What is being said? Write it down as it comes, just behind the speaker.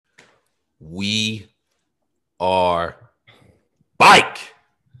We are bike.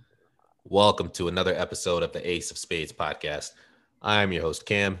 Welcome to another episode of the Ace of Spades podcast. I'm your host,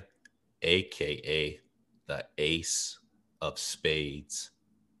 Cam, aka the Ace of Spades,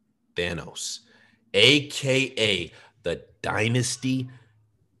 Thanos, aka the Dynasty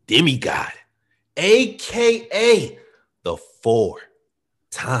Demigod, aka the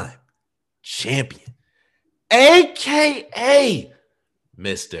four-time champion, aka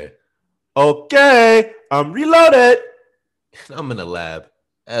Mr. Okay, I'm reloaded. I'm in the lab,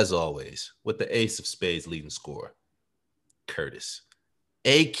 as always, with the Ace of Spades leading scorer, Curtis,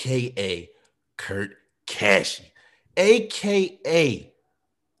 a.k.a. Kurt Cashy, a.k.a.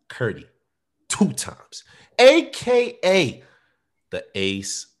 Curdy, 2 times, a.k.a. the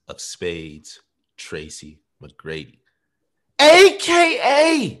Ace of Spades, Tracy McGrady,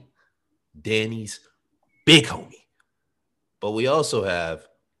 a.k.a. Danny's big homie. But we also have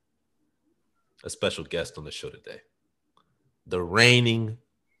a special guest on the show today. The reigning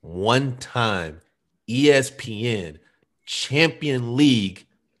one-time ESPN Champion League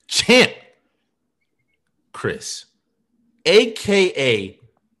champ, Chris, a.k.a.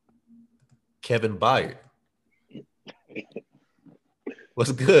 Kevin Byard.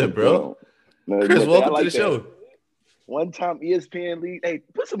 What's good, bro? No, Chris, welcome to the show. One-time ESPN League. Hey,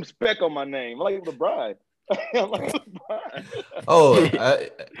 put some spec on my name. I'm like LeBron. I'm like LeBron. Oh, I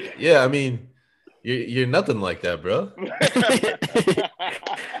mean, you're nothing like that, bro.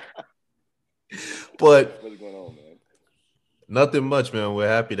 But what's going on, man? Nothing much, man. We're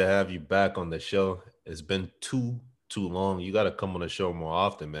happy to have you back on the show. It's been too long. You got to come on the show more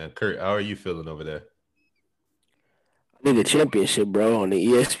often, man. Kurt, how are you feeling over there? I need a championship, bro, on the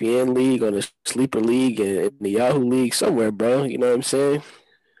ESPN League, on the Sleeper League, and the Yahoo League somewhere, bro. You know what I'm saying?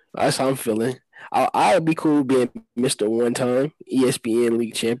 That's how I'm feeling. I'd be cool being Mr. One-Time ESPN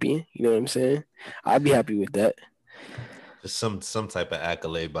League champion. You know what I'm saying? I'd be happy with that. Just some type of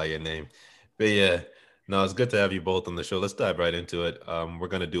accolade by your name. But yeah, no, it's good to have you both on the show. Let's dive right into it. We're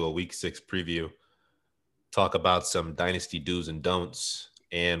going to do a Week 6 preview, talk about some Dynasty do's and don'ts,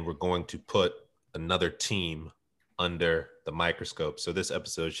 and we're going to put another team under the microscope. So this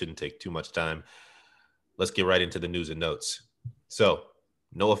episode shouldn't take too much time. Let's get right into the news and notes. So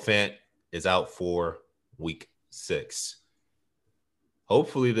Noah Fant is out for Week 6.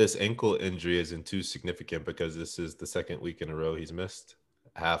 Hopefully this ankle injury isn't too significant because this is the second week in a row he's missed.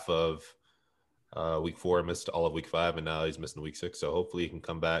 Half of Week 4, missed all of Week 5, and now he's missing Week 6. So hopefully he can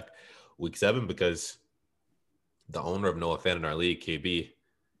come back Week 7 because the owner of Noah Fant in our league, KB,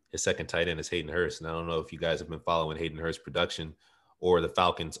 his second tight end is Hayden Hurst. And I don't know if you guys have been following Hayden Hurst's production or the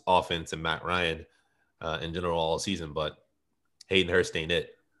Falcons' offense and Matt Ryan in general all season, but Hayden Hurst ain't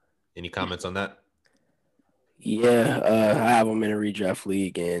it. Any comments on that? Yeah, I have him in a redraft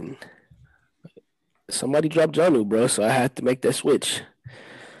league, and somebody dropped Janu, bro, so I had to make that switch.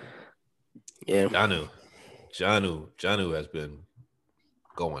 Yeah. Janu has been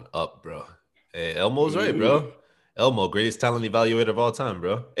going up, bro. Hey, Elmo's right, bro. Elmo, greatest talent evaluator of all time,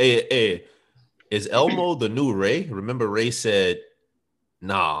 bro. Hey, is Elmo the new Ray? Remember Ray said,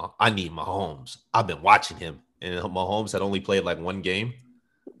 nah, I need Mahomes. I've been watching him. And Mahomes had only played like one game.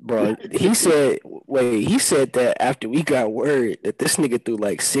 Bro, he said that after we got word that this nigga threw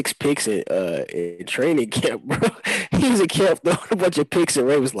like 6 picks in training camp, bro. He was in camp throwing a bunch of picks, and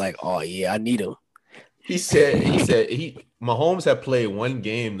Ray was like, oh, yeah, I need him. He said Mahomes had played one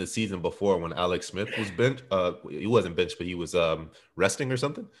game the season before when Alex Smith was benched. He wasn't benched, but he was resting or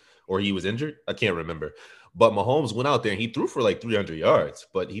something, or he was injured. I can't remember. But Mahomes went out there and he threw for like 300 yards,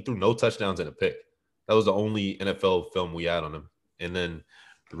 but he threw no touchdowns and a pick. That was the only NFL film we had on him. And then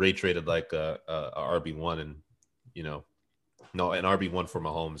Ray traded like a RB1 and, an RB1 for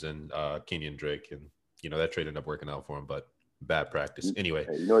Mahomes and Kenyon Drake. And, that trade ended up working out for him, but bad practice. Anyway.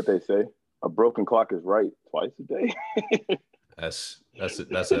 Hey, you know what they say? A broken clock is right twice a day. That's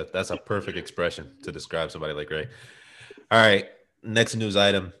a perfect expression to describe somebody like Ray. All right. Next news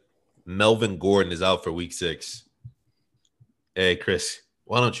item. Melvin Gordon is out for Week 6. Hey, Chris,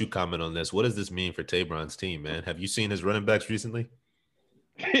 why don't you comment on this? What does this mean for Tabron's team, man? Have you seen his running backs recently?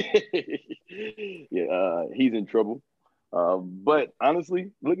 Yeah, he's in trouble. But honestly,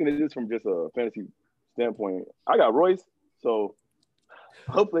 looking at this from just a fantasy standpoint, I got Royce, so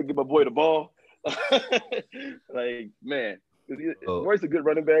hopefully I get my boy the ball. Like, man, Royce is a good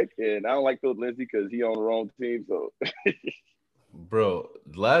running back, and I don't like Philip Lindsay because he on the wrong team. So, bro,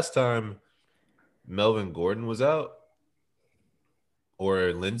 last time Melvin Gordon was out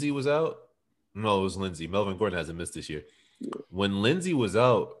or Lindsay was out, no, it was Lindsay. Melvin Gordon hasn't missed this year. Yeah. When Lindsay was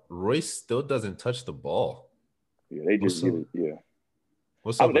out, Royce still doesn't touch the ball. Yeah, they just give it, yeah.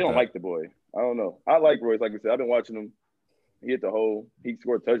 What's up They with don't that? like the boy. I don't know. I like Royce. Like I said, I've been watching him. He hit the hole. He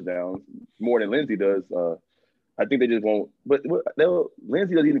scored touchdowns more than Lindsey does. I think they just won't. But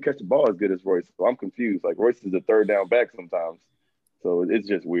Lindsey doesn't even catch the ball as good as Royce. So I'm confused. Like Royce is a third down back sometimes. So it's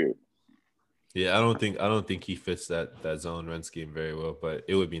just weird. Yeah, I don't think he fits that zone run scheme very well. But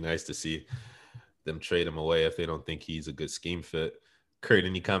it would be nice to see them trade him away if they don't think he's a good scheme fit. Kurt,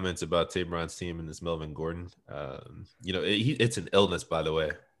 any comments about Tabron's team and this Melvin Gordon? It's an illness, by the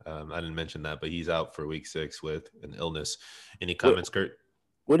way. I didn't mention that, but he's out for week 6 with an illness. Any What comments, Kurt?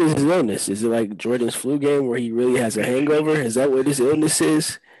 what is his illness? Is it like Jordan's flu game where he really has a hangover? Is that what his illness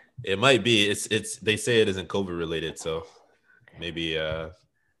is? It might be. It's. They say it isn't COVID related, so maybe a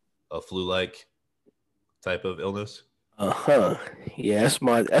flu-like type of illness. Uh-huh. Yeah, that's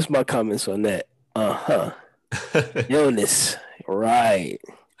my comments on that. Uh-huh. Illness. Right.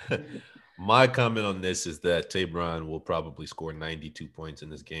 My comment on this is that Tabron will probably score 92 points in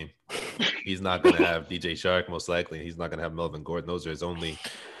this game. He's not going to have DJ Shark most likely. He's not going to have Melvin Gordon. Those are his only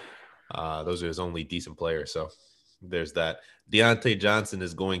decent players. So there's that. Deontay Johnson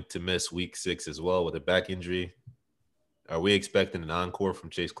is going to miss week 6 as well with a back injury. Are we expecting an encore from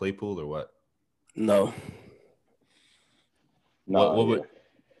Chase Claypool or what? No. What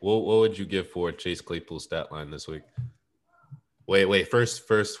would you give for Chase Claypool's stat line this week? Wait.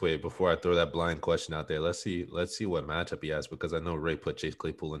 First, wait. Before I throw that blind question out there, let's see what matchup he has because I know Ray put Chase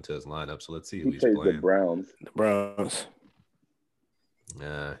Claypool into his lineup. So let's see who He he's plays playing. the Browns. The Browns.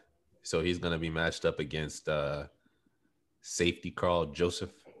 So he's gonna be matched up against safety Carl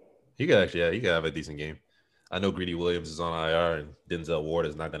Joseph. He could have a decent game. I know Greedy Williams is on IR and Denzel Ward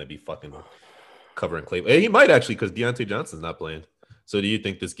is not gonna be fucking covering Claypool. He might actually because Deontay Johnson's not playing. So do you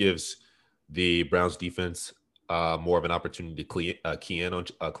think this gives the Browns defense more of an opportunity to key in on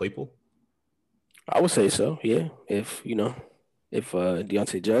Claypool? I would say so, yeah. If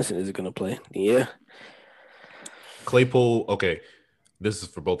Deontay Johnson isn't gonna play, yeah. Claypool, okay. This is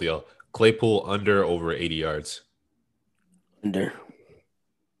for both of y'all. Claypool under over 80 yards. Under.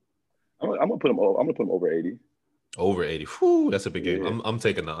 I'm gonna put him over 80. Over 80. Whew, that's a big game. Yeah. I'm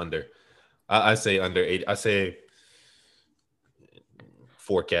taking the under. I say under 80. I say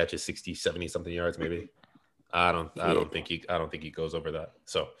 4 catches, 60, 70 something yards maybe. I don't think he goes over that.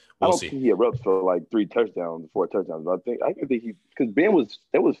 So we'll see. I don't think he erupts for like 4 touchdowns. But I think he because Ben was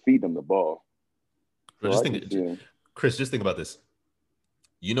feeding him the ball. So Chris, just think about this.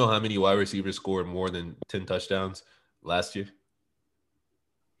 You know how many wide receivers scored more than 10 touchdowns last year?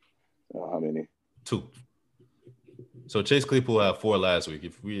 How many? 2. So Chase Claypool had 4 last week.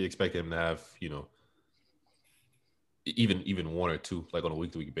 If we expect him to have, even 1 or 2, like on a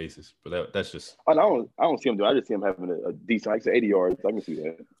week-to-week basis, but that's just. I don't see him do. I just see him having a decent, like 80 yards. I can see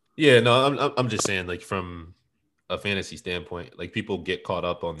that. Yeah, no, I'm just saying, like from a fantasy standpoint, like people get caught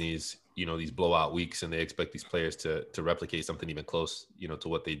up on these, these blowout weeks, and they expect these players to replicate something even close, to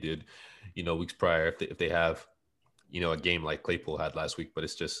what they did, weeks prior. If they have, a game like Claypool had last week, but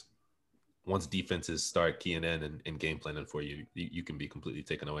it's just once defenses start keying in and game planning for you, you can be completely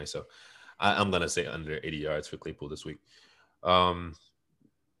taken away. So I'm gonna say under 80 yards for Claypool this week.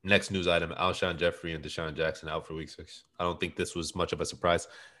 Next news item: Alshon Jeffrey and Deshaun Jackson out for week 6. I don't think this was much of a surprise.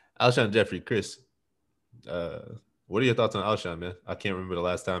 Alshon Jeffrey, Chris, what are your thoughts on Alshon, man? I can't remember the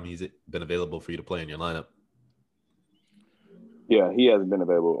last time he's been available for you to play in your lineup. Yeah, he hasn't been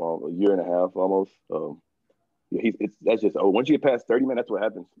available a year and a half almost. That's just once you get past 30 minutes, that's what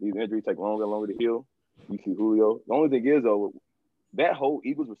happens. These injuries take longer and longer to heal. You see Julio. The only thing is though, that whole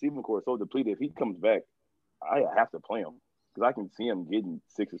Eagles receiving core is so depleted. If he comes back, I have to play him because I can see him getting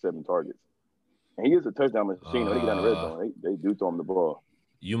 6 or 7 targets. And he is a touchdown machine. When he get down the red zone, they do throw him the ball.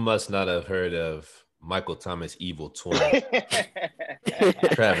 You must not have heard of Michael Thomas' evil twin,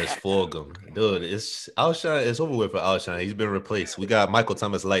 Travis Fulgham. Dude, it's Alshon. It's over with for Alshon. He's been replaced. We got Michael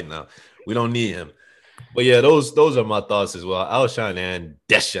Thomas Light now. We don't need him. But yeah, those are my thoughts as well. Alshon and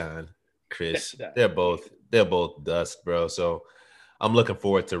Deshaun, Chris, they're both dust, bro. So I'm looking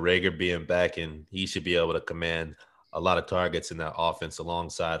forward to Rager being back, and he should be able to command a lot of targets in that offense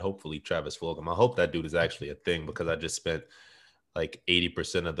alongside hopefully Travis Fulgham. I hope that dude is actually a thing because I just spent like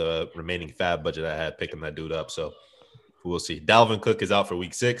 80% of the remaining fab budget I had picking that dude up. So we'll see. Dalvin Cook is out for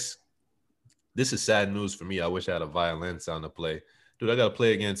week 6. This is sad news for me. I wish I had a violin sound to play. Dude, I got to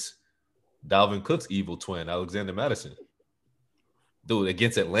play against Dalvin Cook's evil twin, Alexander Madison. Dude,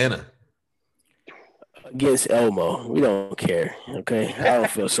 against Atlanta. Against Elmo. We don't care, okay? I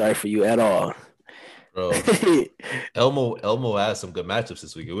don't feel sorry for you at all. Bro, Elmo has some good matchups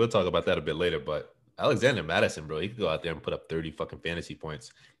this week. We'll talk about that a bit later, but Alexander Madison, bro, he could go out there and put up 30 fucking fantasy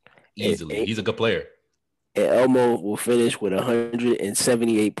points easily. He's a good player. and Elmo will finish with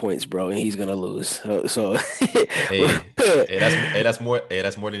 178 points, bro, and he's gonna lose. So That's more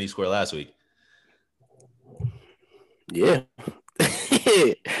than he scored last week. yeah,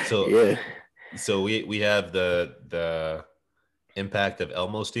 So yeah. so we have the impact of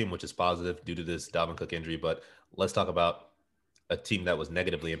Elmo's team, which is positive due to this Dalvin Cook injury. But let's talk about a team that was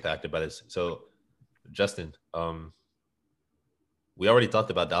negatively impacted by this. So Justin, we already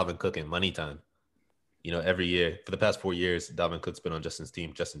talked about Dalvin Cook in money time. You know, every year for the past 4 years, Dalvin Cook's been on Justin's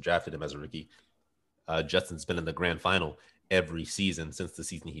team. Justin drafted him as a rookie. Justin's been in the grand final every season since the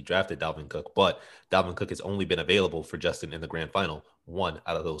season he drafted Dalvin Cook. But Dalvin Cook has only been available for Justin in the grand final 1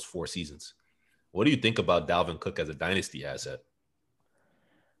 out of those 4 seasons. What do you think about Dalvin Cook as a dynasty asset?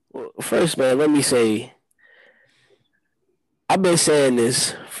 Well, first, man, let me say I've been saying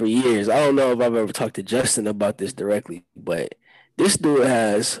this for years. I don't know if I've ever talked to Justin about this directly, but this dude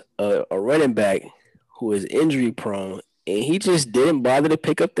has a running back who is injury prone, and he just didn't bother to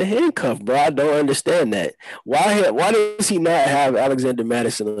pick up the handcuff, bro. I don't understand that. Why does he not have Alexander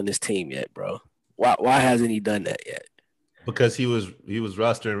Madison on his team yet, bro? Why hasn't he done that yet? Because he was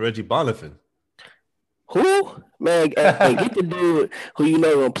rostering Reggie Bonifant. Who? Man, hey, get the dude who you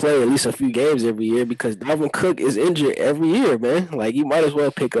know gonna play at least a few games every year because Dalvin Cook is injured every year, man. Like you might as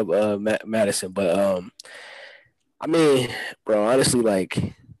well pick up Madison. But I mean, bro, honestly,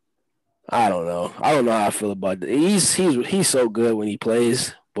 like I don't know. I don't know how I feel about it. He's so good when he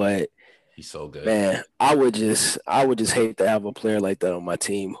plays, but He's so good. man, I would just hate to have a player like that on my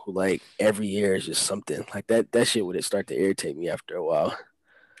team who like every year is just something like that. That shit would start to irritate me after a while.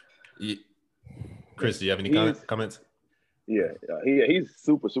 Chris, do you have any comments? Yeah, he's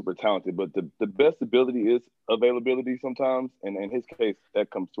super, super talented, but the best ability is availability sometimes. And in his case, that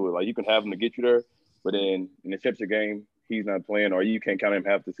comes to it. Like you can have him to get you there, but then in the championship game, he's not playing, or you can't count him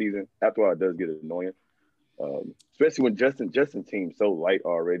half the season. After all, it does get annoying. Especially when Justin's team's so light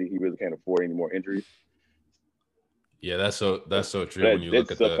already, he really can't afford any more injuries. Yeah, that's so true. When you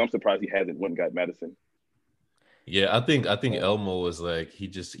look at I'm surprised he hasn't went and got Madison. Yeah, I think Elmo was like he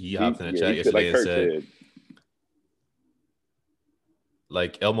hopped in the chat yesterday and said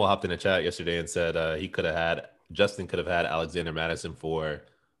like Elmo hopped in the chat yesterday and said Justin could have had Alexander Madison for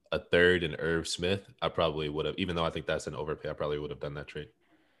a third and Irv Smith. I probably would have, even though I think that's an overpay. I probably would have done that trade.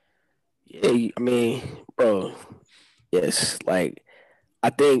 Yeah, I mean, bro, yes, like I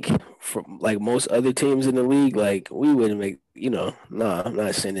think from like most other teams in the league, like we wouldn't make, nah, I'm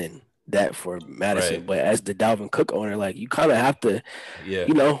not sending that for Madison. Right. But as the Dalvin Cook owner, like you kind of have to, Yeah.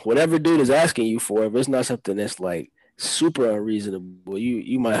 whatever dude is asking you for, if it's not something that's like super unreasonable,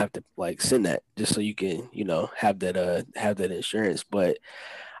 you might have to like send that just so you can, have that insurance. But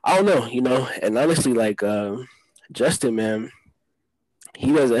I don't know, and honestly, like Justin, man,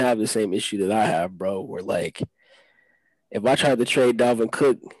 he doesn't have the same issue that I have, bro. Where like if I tried to trade Dalvin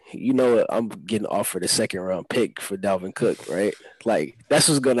Cook, I'm getting offered a second round pick for Dalvin Cook, right? Like that's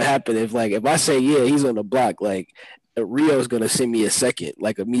what's gonna happen if I say yeah, he's on the block, like Rio's gonna send me a second,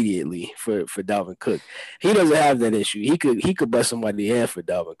 like immediately for Dalvin Cook. He doesn't have that issue. He could bust somebody in for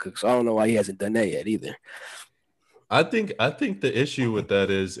Dalvin Cook. So I don't know why he hasn't done that yet either. I think the issue with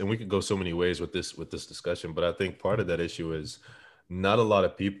that is, and we could go so many ways with this discussion, but I think part of that issue is not a lot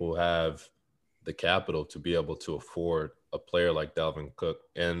of people have the capital to be able to afford a player like Dalvin Cook.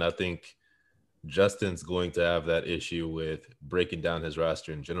 And I think Justin's going to have that issue with breaking down his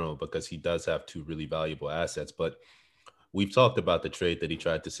roster in general because he does have two really valuable assets. But we've talked about the trade that he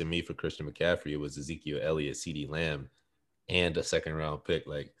tried to send me for Christian McCaffrey. It was Ezekiel Elliott, CeeDee Lamb, and a second round pick.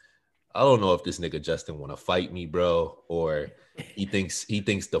 Like, I don't know if this nigga Justin want to fight me, bro, or he thinks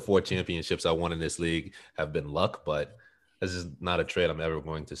the 4 championships I won in this league have been luck, but this is not a trade I'm ever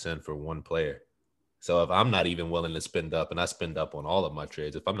going to send for one player. So if I'm not even willing to spend up, and I spend up on all of my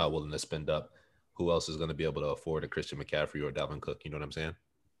trades, if I'm not willing to spend up, who else is going to be able to afford a Christian McCaffrey or Dalvin Cook? You know what I'm saying?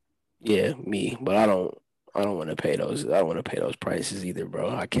 Yeah, me, but I don't want to pay those. I don't want to pay those prices either,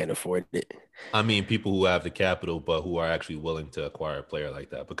 bro. I can't afford it. I mean, people who have the capital, but who are actually willing to acquire a player like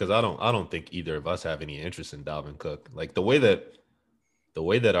that, because I don't think either of us have any interest in Dalvin Cook. Like the way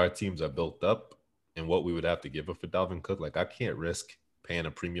that our teams are built up and what we would have to give up for Dalvin Cook, like I can't risk paying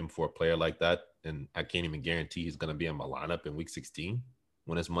a premium for a player like that, and I can't even guarantee he's going to be in my lineup in week 16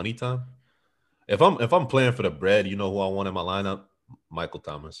 when it's money time. If I'm playing for the bread, you know who I want in my lineup? Michael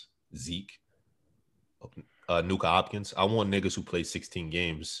Thomas, Zeke, Nuka Hopkins. I want niggas who play 16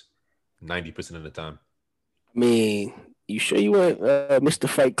 games 90% of the time. I mean, you sure you want Mr.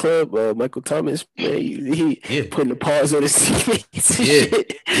 Fight Club, Michael Thomas? Man, he putting the pause on his teammates.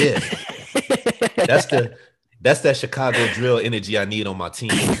 Yeah. That's that Chicago drill energy I need on my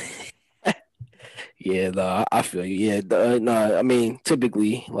team. Yeah, no, I feel you. Yeah, no, I mean,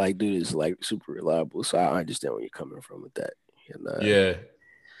 typically, like, dude is like super reliable, so I understand where you're coming from with that. And Yeah,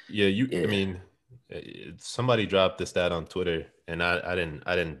 yeah. I yeah, mean, somebody dropped this stat on Twitter, and I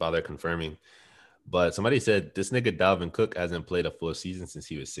didn't bother confirming, but somebody said this nigga Dalvin Cook hasn't played a full season since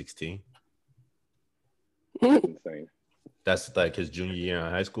he was 16. That's insane. That's like his junior year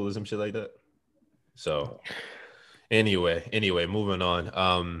in high school or some shit like that. So anyway, moving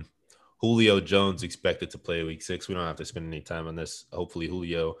on. Julio Jones expected to play week 6. We don't have to spend any time on this. Hopefully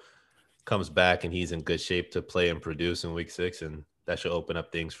Julio comes back and he's in good shape to play and produce in week 6, and that should open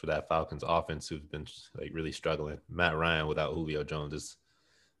up things for that Falcons offense who've been like really struggling. Matt Ryan without Julio Jones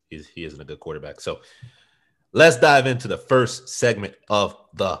he isn't a good quarterback. So let's dive into the first segment of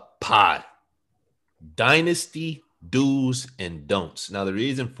the pod. Dynasty do's and don'ts. Now, the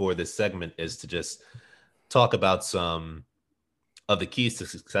reason for this segment is to just talk about some of the keys to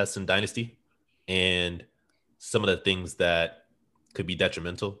success in Dynasty and some of the things that could be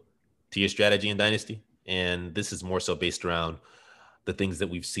detrimental to your strategy in Dynasty. And this is more so based around the things that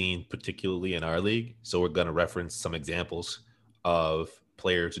we've seen, particularly in our league. So we're going to reference some examples of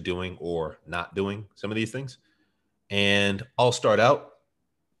players doing or not doing some of these things. And I'll start out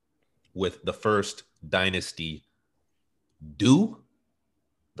with the first Dynasty do.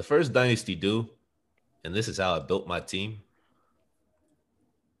 The first Dynasty do, and this is how I built my team: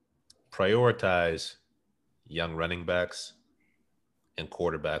 prioritize young running backs and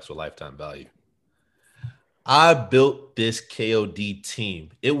quarterbacks with lifetime value. I built this KOD team.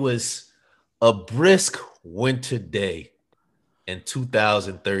 It was a brisk winter day in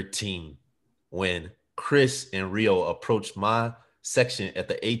 2013 when Chris and Rio approached my section at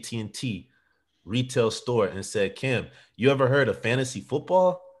the AT&T retail store and said, "Kim, you ever heard of fantasy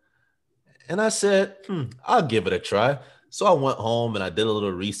football?" And I said, I'll give it a try. So I went home and I did a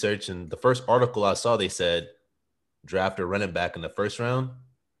little research. And the first article I saw, they said, draft a running back in the first round.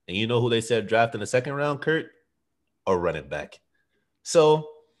 And you know who they said draft in the second round, Kurt? A running back. So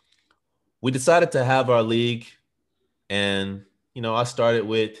we decided to have our league. And, I started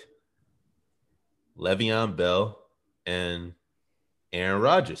with Le'Veon Bell and Aaron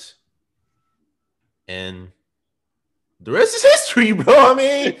Rodgers. And the rest is history, bro. I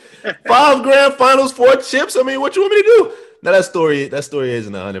mean, 5 grand finals, 4 chips. I mean, what you want me to do? Now that story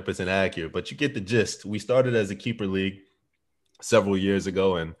isn't 100% accurate, but you get the gist. We started as a keeper league several years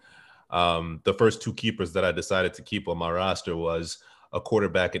ago, and the first 2 keepers that I decided to keep on my roster was a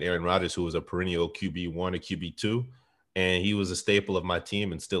quarterback in Aaron Rodgers, who was a perennial QB1 or QB2, and he was a staple of my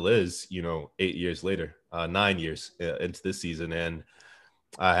team and still is, 8 years later, 9 years into this season. And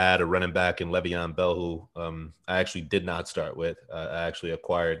I had a running back in Le'Veon Bell, who I actually did not start with. I actually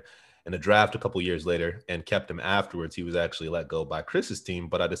acquired in a draft a couple years later and kept him afterwards. He was actually let go by Chris's team,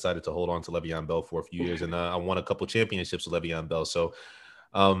 but I decided to hold on to Le'Veon Bell for a few years, and I won a couple championships with Le'Veon Bell. So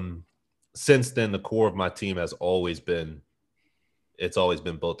since then, the core of my team has always been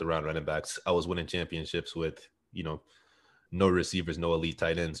built around running backs. I was winning championships with, no receivers, no elite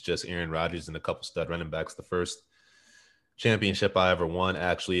tight ends, just Aaron Rodgers and a couple stud running backs. The first championship I ever won,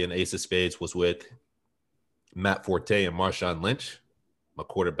 actually, in Ace of Spades, was with Matt Forte and Marshawn Lynch. My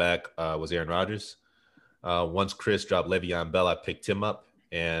quarterback was Aaron Rodgers. Once Chris dropped Le'Veon Bell, I picked him up,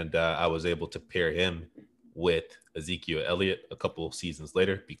 and I was able to pair him with Ezekiel Elliott a couple of seasons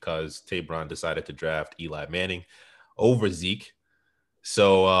later because Tabron decided to draft Eli Manning over Zeke.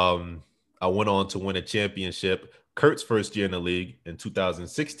 So I went on to win a championship, Kurt's first year in the league in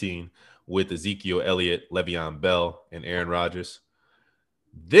 2016, with Ezekiel Elliott, Le'Veon Bell, and Aaron Rodgers.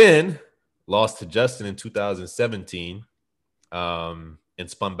 Then lost to Justin in 2017 and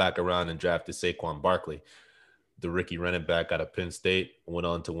spun back around and drafted Saquon Barkley, the rookie running back out of Penn State. Went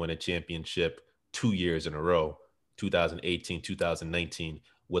on to win a championship 2 years in a row, 2018, 2019,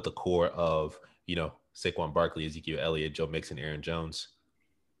 with a core of, Saquon Barkley, Ezekiel Elliott, Joe Mixon, Aaron Jones.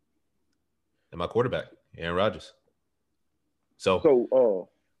 And my quarterback, Aaron Rodgers. So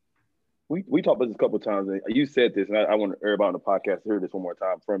we talked about this a couple of times, and you said this, and I want everybody on the podcast to hear this one more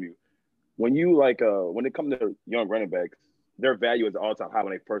time from you. When you when it comes to young running backs, their value is all time high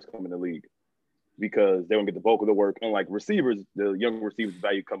when they first come in the league because they don't get the bulk of the work. Unlike receivers, the young receivers'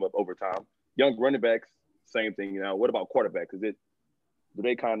 value come up over time. Young running backs, same thing. What about quarterbacks? Is it do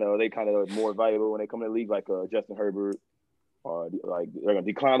they kind of more valuable when they come in the league, like Justin Herbert, or like they're gonna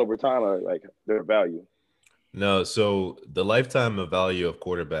decline over time, or like their value? No, so the lifetime of value of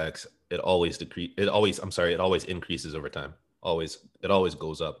quarterbacks, it always increases over time. It always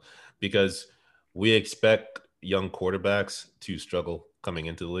goes up because we expect young quarterbacks to struggle coming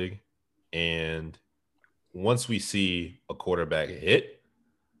into the league. And once we see a quarterback hit,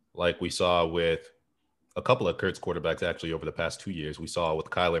 like we saw with a couple of Kurt's quarterbacks actually over the past 2 years. We saw with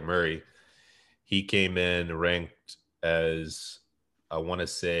Kyler Murray, he came in ranked as, I want to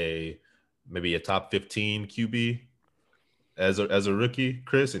say, maybe a top 15 QB as a rookie,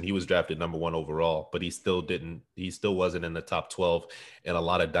 Chris, and he was drafted number 1 overall, but he still wasn't in the top 12 in a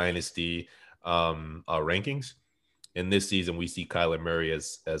lot of dynasty rankings. And this season, we see Kyler Murray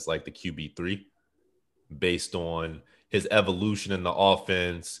as like the QB3 based on his evolution in the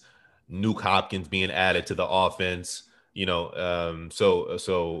offense, Nuke Hopkins being added to the offense.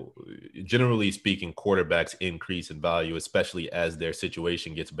 So generally speaking, quarterbacks increase in value, especially as their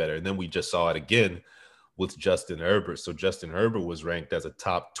situation gets better. And then we just saw it again with Justin Herbert. So Justin Herbert was ranked as a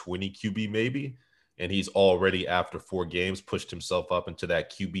top 20 QB maybe, and he's already after 4 games pushed himself up into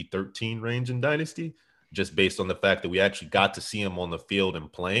that QB 13 range in Dynasty, just based on the fact that we actually got to see him on the field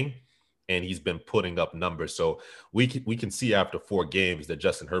and playing, and he's been putting up numbers. So we can see after 4 games that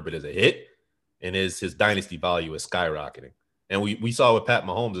Justin Herbert is a hit, and his dynasty value is skyrocketing. And we saw with Pat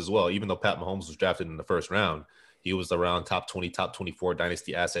Mahomes as well. Even though Pat Mahomes was drafted in the first round, he was around top 20, top 24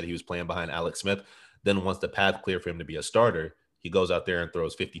 dynasty asset. He was playing behind Alex Smith. Then once the path cleared for him to be a starter, he goes out there and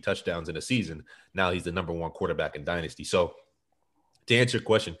throws 50 touchdowns in a season. Now he's the number 1 quarterback in dynasty. So to answer your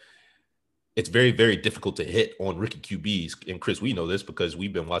question, it's very, very difficult to hit on rookie QBs. And Chris, we know this because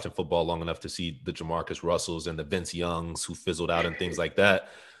we've been watching football long enough to see the Jamarcus Russells and the Vince Youngs who fizzled out and things like that.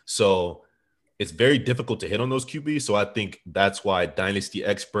 So it's very difficult to hit on those QBs. So I think that's why dynasty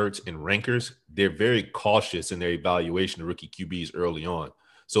experts and rankers, they're very cautious in their evaluation of rookie QBs early on.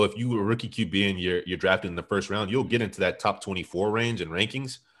 So if you were a rookie QB and you're drafted in the first round, you'll get into that top 24 range in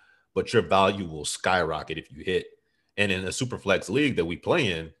rankings, but your value will skyrocket if you hit. And in a super flex league that we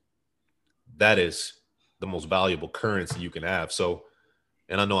play in, that is the most valuable currency you can have. So,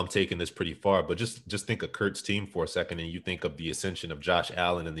 and I know I'm taking this pretty far, but just think of Kurt's team for a second, and you think of the ascension of Josh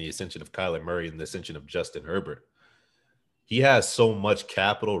Allen and the ascension of Kyler Murray and the ascension of Justin Herbert. He has so much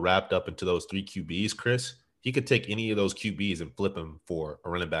capital wrapped up into those 3 QBs, Chris. He could take any of those QBs and flip them for a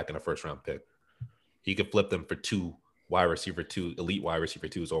running back and a first-round pick. He could flip them for 2 wide receiver 2, elite wide receiver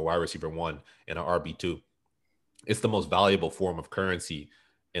 2s, or wide receiver 1 and an RB2. It's the most valuable form of currency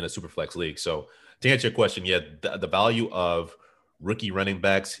in a super flex league. So to answer your question, yeah, the value of rookie running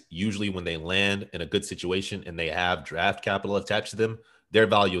backs, usually when they land in a good situation and they have draft capital attached to them, their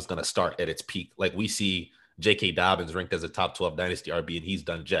value is going to start at its peak. Like we see J.K. Dobbins ranked as a top 12 dynasty RB, and he's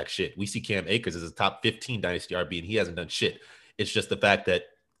done jack shit. We see Cam Akers as a top 15 dynasty RB, and he hasn't done shit. It's just the fact that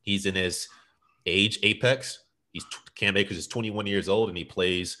he's in his age apex. Cam Akers is 21 years old, and he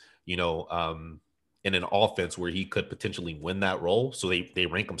plays, in an offense where he could potentially win that role. So they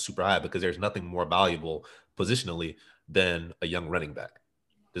rank him super high because there's nothing more valuable positionally than a young running back.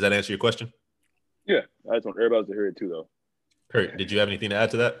 Does that answer your question? Yeah, I just want everybody to hear it too, though. Kurt, did you have anything to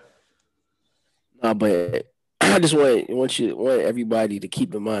add to that? No, but I just want everybody to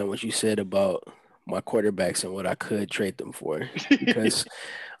keep in mind what you said about my quarterbacks and what I could trade them for, because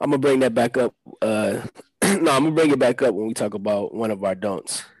I'm gonna bring that back up. No, I'm gonna bring it back up when we talk about one of our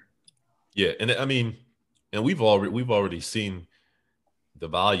don'ts. Yeah, and I mean, and we've already seen the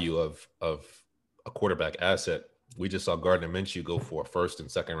value of a quarterback asset. We just saw Gardner Minshew go for a first and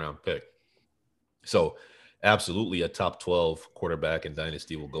second round pick. So absolutely a top 12 quarterback in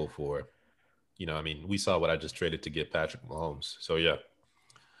Dynasty will go for, we saw what I just traded to get Patrick Mahomes. So yeah,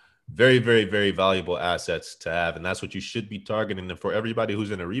 very, very, very valuable assets to have. And that's what you should be targeting. And for everybody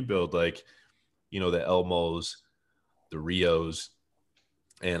who's in a rebuild, like, the Elmos, the Rios,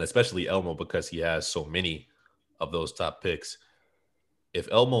 and especially Elmo because he has so many of those top picks.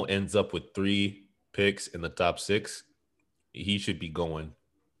 If Elmo ends up with 3 picks in the top 6, he should be going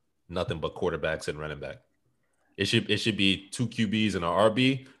nothing but quarterbacks and running back. It should be 2 QBs and an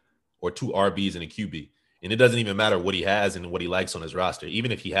RB, or 2 RBs and a QB. And it doesn't even matter what he has and what he likes on his roster.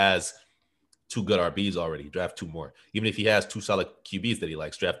 Even if he has 2 good RBs already, draft 2 more. Even if he has 2 solid QBs that he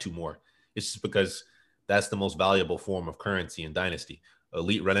likes, draft 2 more. It's just because that's the most valuable form of currency in Dynasty.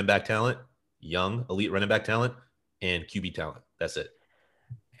 Elite running back talent, young elite running back talent, and QB talent. That's it.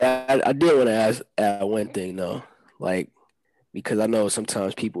 I did want to add one thing though, like, because I know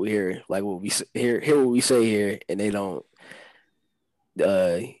sometimes people hear like what we hear what we say here, and they don't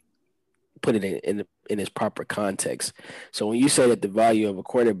put it in its proper context. So when you say that the value of a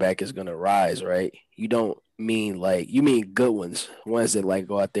quarterback is going to rise, right? You don't mean you mean good ones that like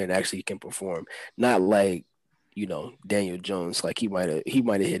go out there and actually can perform, not like Daniel Jones, like he might have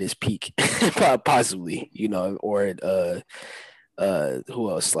hit his peak possibly, or who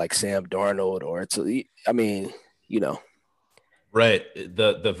else, like Sam Darnold, or Right.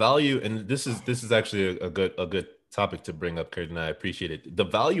 The value, and this is actually a good topic to bring up, Kurt, and I appreciate it. The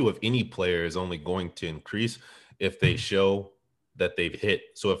value of any player is only going to increase if they show that they've hit.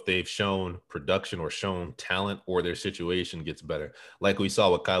 So if they've shown production or shown talent or their situation gets better. Like we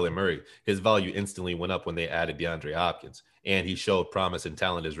saw with Kyler Murray, his value instantly went up when they added DeAndre Hopkins. And he showed promise and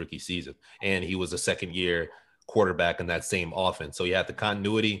talent his rookie season. And he was a second-year quarterback in that same offense. So he had the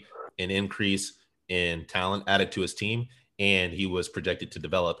continuity and increase in talent added to his team. And he was projected to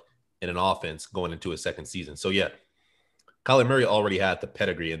develop in an offense going into his second season. So yeah, Kyler Murray already had the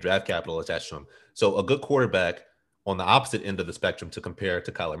pedigree and draft capital attached to him. So a good quarterback on the opposite end of the spectrum to compare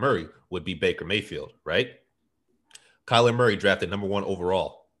to Kyler Murray would be Baker Mayfield, right? Kyler Murray drafted number 1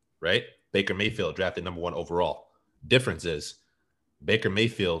 overall, right? Baker Mayfield drafted number 1 overall. Difference is Baker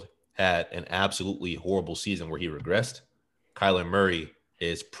Mayfield had an absolutely horrible season where he regressed. Kyler Murray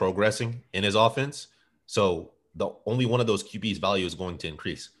is progressing in his offense. So the only one of those QB's value is going to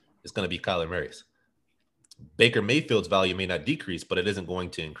increase. It's going to be Kyler Murray's. Baker Mayfield's value may not decrease, but it isn't going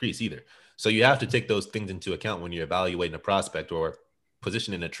to increase either. So you have to take those things into account when you're evaluating a prospect or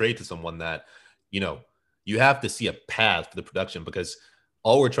positioning a trade to someone that, you have to see a path for the production, because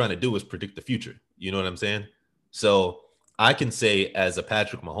all we're trying to do is predict the future. You know what I'm saying? So I can say, as a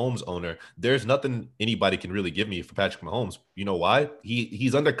Patrick Mahomes owner, there's nothing anybody can really give me for Patrick Mahomes. You know why?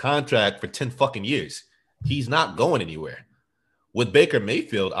 He's under contract for 10 fucking years. He's not going anywhere. With Baker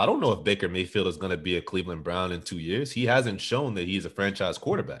Mayfield, I don't know if Baker Mayfield is going to be a Cleveland Brown in 2 years. He hasn't shown that he's a franchise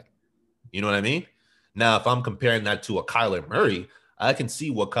quarterback. You know what I mean? Now, if I'm comparing that to a Kyler Murray, I can see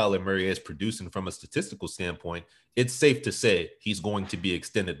what Kyler Murray is producing from a statistical standpoint. It's safe to say he's going to be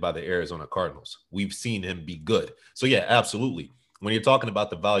extended by the Arizona Cardinals. We've seen him be good. So, yeah, absolutely. When you're talking about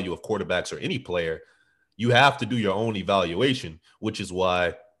the value of quarterbacks or any player, you have to do your own evaluation, which is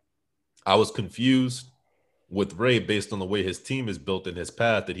why I was confused with Ray based on the way his team is built in his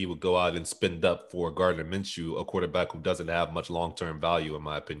path, that he would go out and spend up for Gardner Minshew, a quarterback who doesn't have much long-term value, in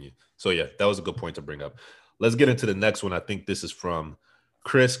my opinion. So, yeah, that was a good point to bring up. Let's get into the next one. I think this is from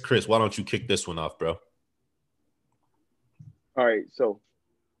Chris. Chris, why don't you kick this one off, bro? All right. So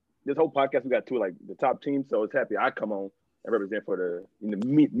this whole podcast, we got two, like, the top teams. So it's happy I come on and represent for the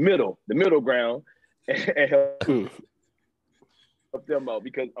middle ground and help them out,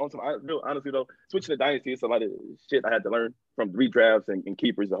 because honestly though, switching to Dynasty, it's a lot of shit I had to learn from redrafts and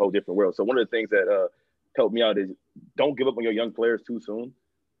keepers, a whole different world. So one of the things that helped me out is don't give up on your young players too soon.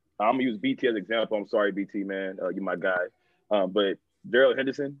 I'm gonna use BT as an example. I'm sorry, BT, man, you're my guy. But Darrell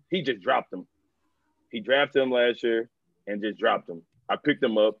Henderson, he just dropped him. He drafted him last year and just dropped him. I picked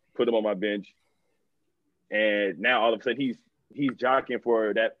him up, put him on my bench, and now all of a sudden he's jockeying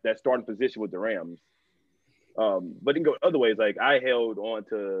for that starting position with the Rams. But it can go other ways. Like, I held on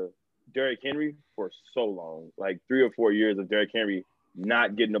to Derrick Henry for so long, like 3 or 4 years of Derrick Henry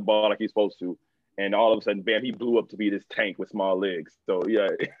not getting the ball like he's supposed to. And all of a sudden, bam, he blew up to be this tank with small legs. So, yeah.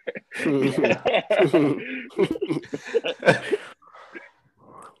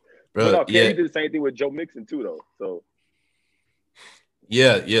 Bro, But he did the same thing with Joe Mixon too, though. So,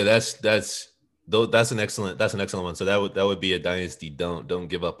 yeah, that's an excellent one. So that would be a dynasty. Don't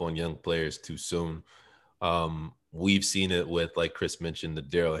give up on young players too soon. We've seen it with, like Chris mentioned, the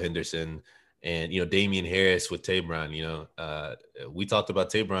Darrell Henderson and, Damian Harris with Tabron. We talked about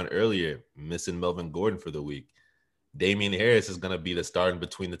Tabron earlier, missing Melvin Gordon for the week. Damian Harris is going to be the starting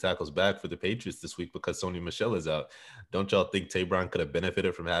between the tackles back for the Patriots this week because Sony Michel is out. Don't y'all think Tabron could have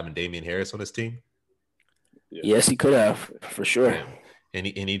benefited from having Damian Harris on his team? Yeah. Yes, he could have, for sure. Yeah. And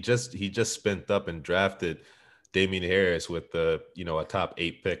he just spent up and drafted Damian Harris with a top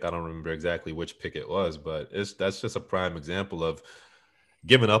 8 pick. I don't remember exactly which pick it was, but that's just a prime example of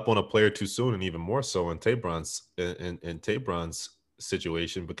giving up on a player too soon, and even more so in Tabron's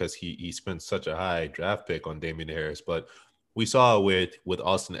situation, because he spent such a high draft pick on Damian Harris. But we saw with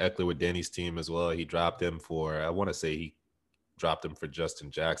Austin Eckler with Danny's team as well. He dropped him for, I want to say he dropped him for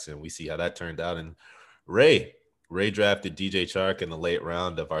Justin Jackson. We see how that turned out. And Ray drafted DJ Chark in the late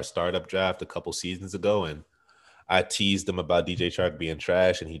round of our startup draft a couple seasons ago, and I teased him about DJ Chark being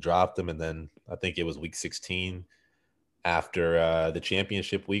trash, and he dropped him. And then I think it was week 16 after the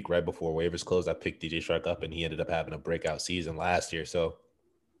championship week, right before waivers closed, I picked DJ Chark up, and he ended up having a breakout season last year. So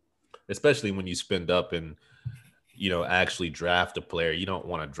especially when you spend up and, actually draft a player, you don't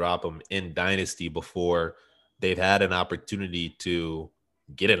want to drop them in Dynasty before they've had an opportunity to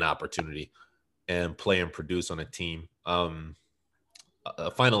get an opportunity and play and produce on a team.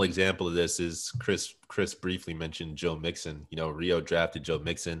 A final example of this is Chris briefly mentioned Joe Mixon. Rio drafted Joe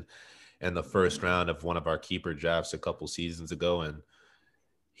Mixon in the first round of one of our keeper drafts a couple seasons ago, and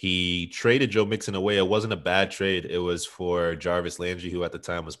he traded Joe Mixon away. It wasn't a bad trade. It was for Jarvis Landry, who at the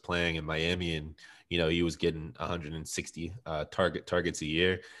time was playing in Miami, and he was getting 160 targets a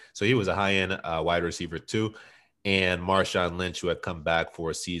year. So he was a high-end wide receiver too. And Marshawn Lynch, who had come back for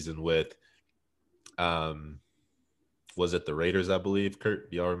a season with, was it the Raiders, I believe,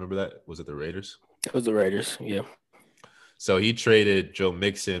 Kurt? Do y'all remember that? Was it the Raiders? It was the Raiders, yeah. So he traded Joe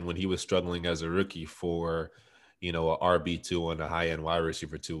Mixon when he was struggling as a rookie for, a RB2 and a high-end wide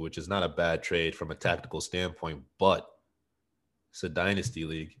receiver 2, which is not a bad trade from a tactical standpoint, but it's a dynasty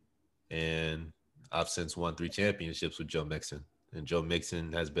league. And I've since won 3 championships with Joe Mixon. And Joe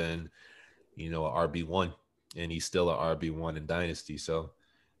Mixon has been, a RB1, and he's still a RB1 in dynasty. So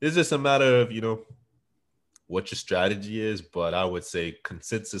it's just a matter of, what your strategy is. But I would say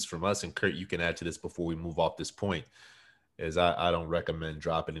consensus from us, and Kurt, you can add to this before we move off this point, is I don't recommend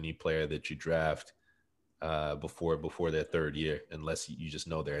dropping any player that you draft before their third year, unless you just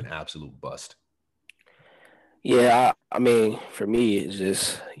know they're an absolute bust. Yeah, I mean, for me, it's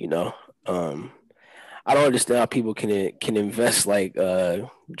just I don't understand how people can invest like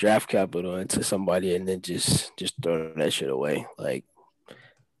draft capital into somebody and then just throw that shit away. Like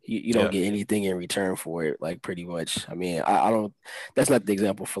you don't get anything in return for it. Like pretty much. I mean, I don't. That's not the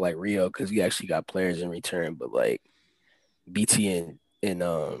example for like Rio because he actually got players in return. But like BT and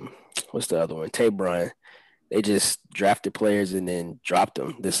what's the other one? Tabron. They just drafted players and then dropped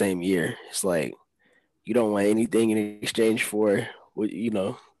them the same year. It's like you don't want anything in exchange for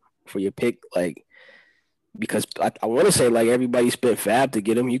for your pick, like because I want to say like everybody spent Fab to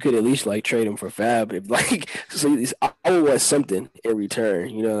get him. You could at least like trade him for Fab if like so. I would want something in return.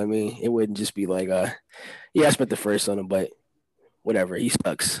 You know what I mean? It wouldn't just be like yeah, I spent the first on him, but whatever, he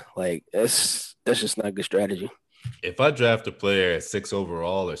sucks. Like that's just not a good strategy. If I draft a player at 6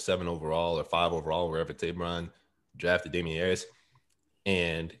 overall or 7 overall or 5 overall, wherever Tabron drafted Damian Harris,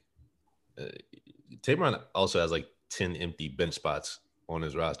 and Tabron also has like 10 empty bench spots on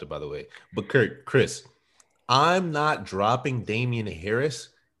his roster, by the way. But Chris, I'm not dropping Damian Harris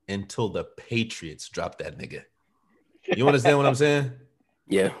until the Patriots drop that nigga. You understand what I'm saying?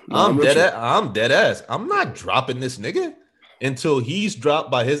 Yeah. No, I'm dead ass. I'm not dropping this nigga until he's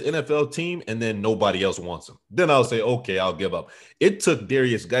dropped by his NFL team and then nobody else wants him. Then I'll say, okay, I'll give up. It took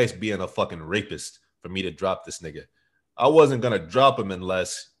Darius Geis being a fucking rapist for me to drop this nigga. I wasn't going to drop him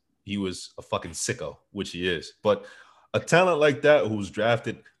unless he was a fucking sicko, which he is. But a talent like that who's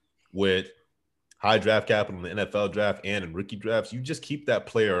drafted with high draft capital in the NFL draft and in rookie drafts, you just keep that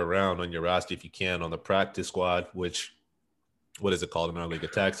player around on your roster if you can, on the practice squad, which, what is it called in our league? A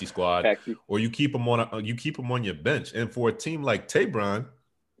taxi squad. Or you keep them on your bench. And for a team like Tabron,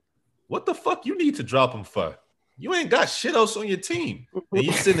 what the fuck you need to drop him for? You ain't got shit else on your team. And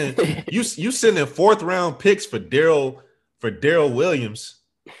you sending 4th round picks for Daryl Williams.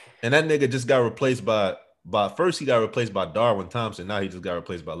 And that nigga just got replaced by first he got replaced by Darwin Thompson. Now he just got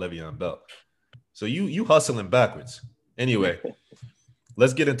replaced by Le'Veon Bell. So you hustling backwards. Anyway,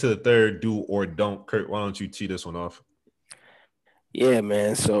 let's get into the third do or don't. Kurt, why don't you tee this one off? Yeah,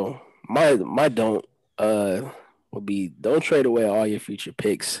 man. So my don't would be don't trade away all your future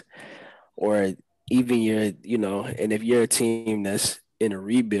picks or even your, and if you're a team that's in a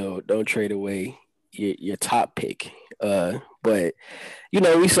rebuild, don't trade away your top pick. But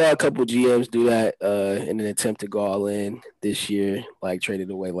we saw a couple GMs do that in an attempt to go all in this year, like traded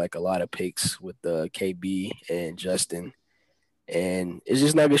away like a lot of picks with KB and Justin. And it's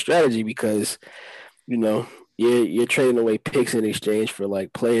just not a good strategy because, you're trading away picks in exchange for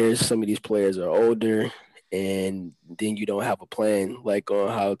like players. Some of these players are older, and then you don't have a plan like on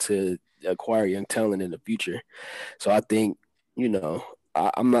how to acquire young talent in the future. So I think,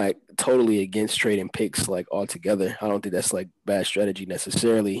 I'm not totally against trading picks like altogether. I don't think that's like bad strategy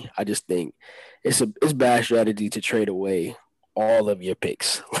necessarily. I just think it's bad strategy to trade away all of your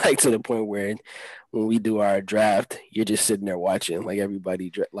picks, like to the point where when we do our draft, you're just sitting there watching like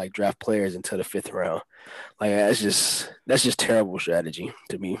everybody draft players until the 5th round. Like that's just terrible strategy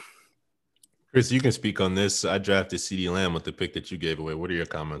to me. Chris, you can speak on this. I drafted CeeDee Lamb with the pick that you gave away. What are your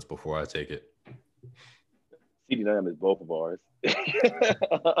comments before I take it? CeeDee Lamb is both of ours.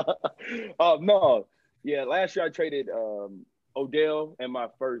 No. Yeah, last year I traded Odell and my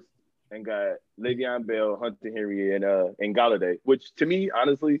first and got Le'Veon Bell, Hunter Henry, and Galladay, which to me,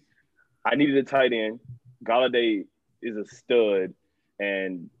 honestly, I needed a tight end. Galladay is a stud,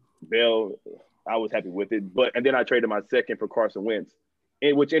 and Bell, I was happy with it. And then I traded my second for Carson Wentz,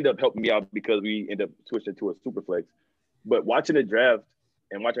 which ended up helping me out because we ended up switching to a super flex. But watching the draft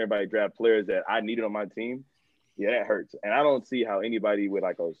and watching everybody draft players that I needed on my team, yeah, that hurts. And I don't see how anybody with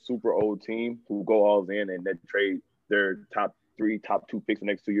like a super old team who go all in and then trade their top 3, top 2 picks the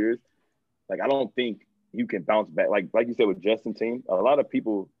next 2 years. Like, I don't think you can bounce back. Like you said with Justin's team, a lot of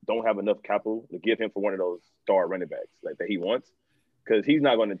people don't have enough capital to give him for one of those star running backs like that he wants. Because he's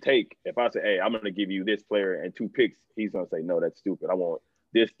not going to take, if I say, hey, I'm going to give you this player and 2 picks, he's going to say, no, that's stupid. I want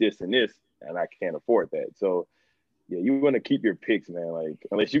this, and this, and I can't afford that. So, yeah, you want to keep your picks, man. Like,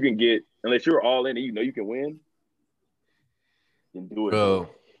 unless you're all in and you know you can win, then do it. Bro.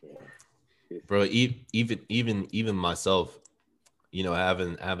 Yeah. Bro, even myself, you know,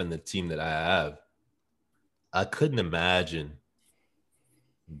 having the team that I have, I couldn't imagine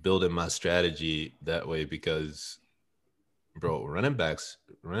building my strategy that way because, bro, running backs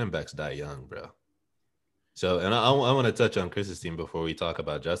die young, bro. So, and I want to touch on Chris's team before we talk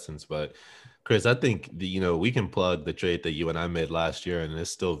about Justin's, but Chris, I think we can plug the trade that you and I made last year, and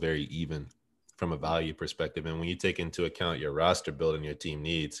it's still very even from a value perspective. And when you take into account your roster building your team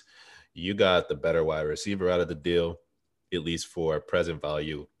needs, you got the better wide receiver out of the deal, at least for present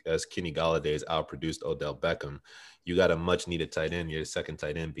value, as Kenny Galladay has outproduced Odell Beckham. You got a much needed tight end, your second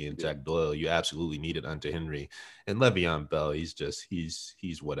tight end being Jack Doyle. You absolutely needed Hunter Henry. And Le'Veon Bell,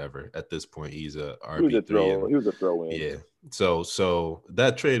 he's whatever. At this point, he's a RB3. He was a throw in. Yeah. So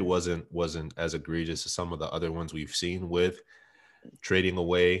that trade wasn't as egregious as some of the other ones we've seen with trading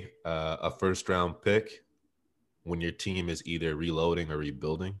away a first round pick when your team is either reloading or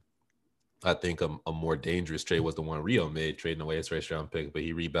rebuilding. I think a more dangerous trade was the one Rio made, trading away his first round pick, but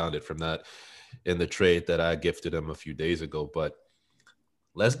he rebounded from that in the trade that I gifted him a few days ago. But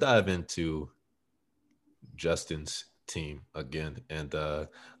let's dive into Justin's team again. And I'm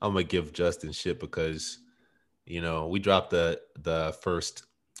going to give Justin shit because, you know, we dropped the first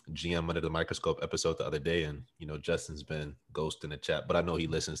GM under the microscope episode the other day, and, you know, Justin's been ghosting the chat, but I know he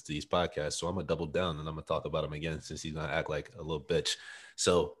listens to these podcasts, so I'm going to double down and I'm going to talk about him again since he's going to act like a little bitch.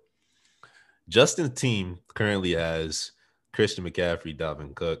 So Justin's team currently has Christian McCaffrey,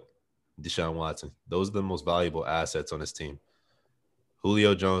 Dalvin Cook, Deshaun Watson. Those are the most valuable assets on his team.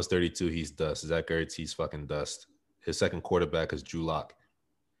 Julio Jones, 32, he's dust. Zach Ertz, he's fucking dust. His second quarterback is Drew Lock.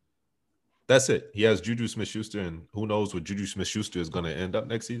 That's it. He has Juju Smith-Schuster, and who knows what Juju Smith-Schuster is going to end up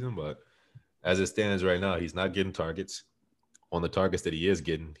next season, but as it stands right now, he's not getting targets. On the targets that he is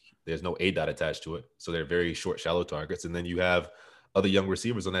getting, there's no A dot attached to it, so they're very short, shallow targets. And then you have other young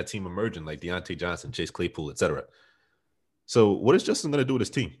receivers on that team emerging, like Deontay Johnson, Chase Claypool, etc. So what is Justin going to do with his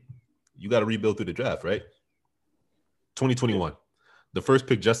team? You got to rebuild through the draft, right? 2021. The first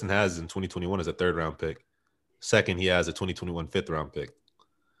pick Justin has in 2021 is a third-round pick. Second, he has a 2021 fifth-round pick.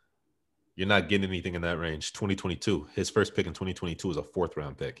 You're not getting anything in that range. 2022, his first pick in 2022 is a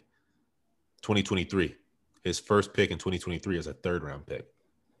fourth-round pick. 2023, his first pick in 2023 is a third-round pick.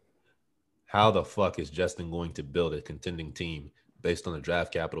 How the fuck is Justin going to build a contending team based on the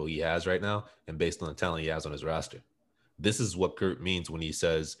draft capital he has right now and based on the talent he has on his roster? This is what Kurt means when he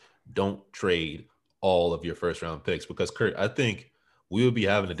says, don't trade all of your first-round picks. Because, Kurt, I think we would be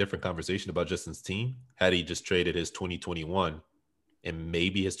having a different conversation about Justin's team had he just traded his 2021 and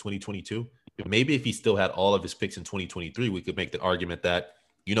maybe his 2022. Maybe if he still had all of his picks in 2023, we could make the argument that,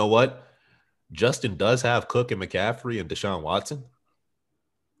 you know what? Justin does have Cook and McCaffrey and Deshaun Watson.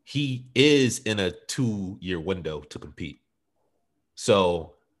 He is in a 2-year window to compete.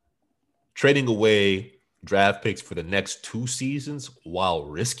 So trading away draft picks for the next 2 seasons, while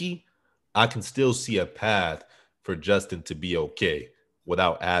risky, I can still see a path for Justin to be okay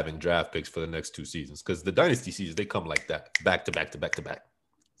without having draft picks for the next 2 seasons. Because the dynasty seasons, they come like that, back to back to back to back.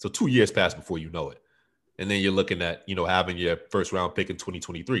 So 2 years pass before you know it. And then you're looking at, you know, having your first round pick in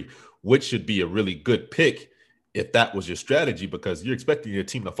 2023, which should be a really good pick if that was your strategy, because you're expecting your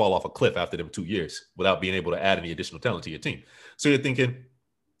team to fall off a cliff after them 2 years without being able to add any additional talent to your team. So you're thinking,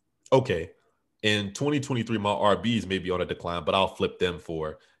 okay, in 2023, my RBs may be on a decline, but I'll flip them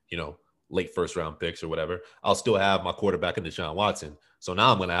for, you know, late first round picks or whatever. I'll still have my quarterback in Deshaun Watson. So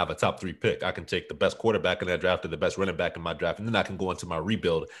now I'm going to have a top 3 pick. I can take the best quarterback in that draft or the best running back in my draft, and then I can go into my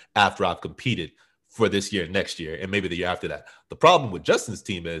rebuild after I've competed for this year, next year, and maybe the year after that. The problem with Justin's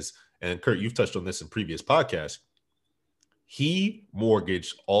team is, and Kurt, you've touched on this in previous podcasts, he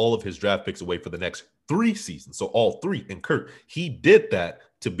mortgaged all of his draft picks away for the next 3 seasons. So all 3. And Kurt, he did that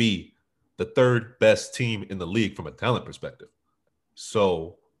to be the 3rd best team in the league from a talent perspective.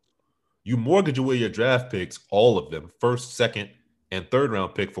 So you mortgage away your draft picks, all of them, first, second, and third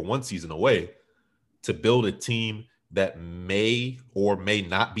round pick for 1 season away to build a team that may or may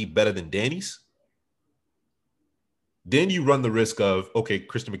not be better than Danny's. Then you run the risk of, okay,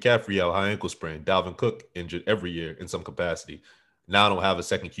 Christian McCaffrey out, high ankle sprain, Dalvin Cook injured every year in some capacity. Now I don't have a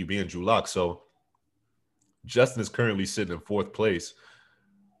second QB in Drew Lock. So Justin is currently sitting in 4th place.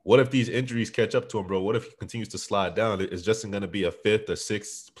 What if these injuries catch up to him, bro? What if he continues to slide down? Is Justin going to be a 5th or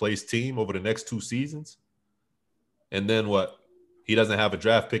 6th place team over the next 2 seasons? And then what? He doesn't have a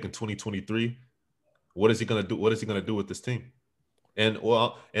draft pick in 2023. What is he gonna do? What is he gonna do with this team? And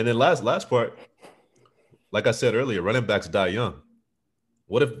then last part, like I said earlier, running backs die young.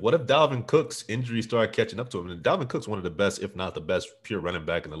 What if Dalvin Cook's injuries start catching up to him? And Dalvin Cook's one of the best, if not the best, pure running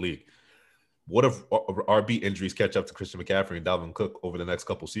back in the league. What if RB injuries catch up to Christian McCaffrey and Dalvin Cook over the next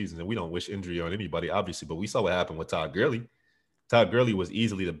couple seasons? And we don't wish injury on anybody, obviously, but we saw what happened with Todd Gurley. Todd Gurley was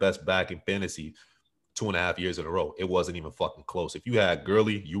easily the best back in fantasy 2.5 years in a row. It wasn't even fucking close. If you had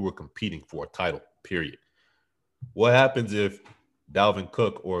Gurley, you were competing for a title, period. What happens if Dalvin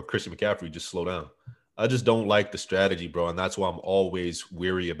Cook or Christian McCaffrey just slow down? I just don't like the strategy, bro. And that's why I'm always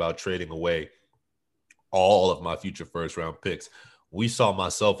weary about trading away all of my future first-round picks. We saw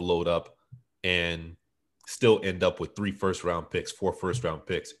myself load up and still end up with 3 first-round picks, 4 first-round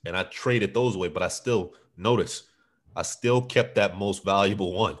picks. And I traded those away, but I still kept that most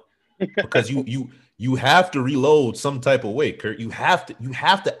valuable one. Because you have to reload some type of way, Kurt. You have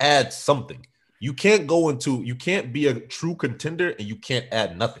to add something. You can't be a true contender and you can't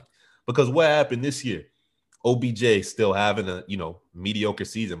add nothing. Because what happened this year? OBJ still having a mediocre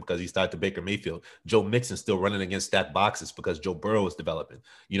season because he started to Baker Mayfield. Joe Mixon still running against stacked boxes because Joe Burrow is developing.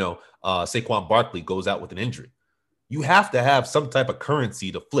 Saquon Barkley goes out with an injury. You have to have some type of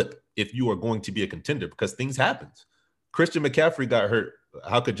currency to flip if you are going to be a contender because things happen. Christian McCaffrey got hurt.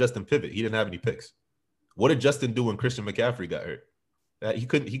 How could Justin pivot? He didn't have any picks. What did Justin do when Christian McCaffrey got hurt? He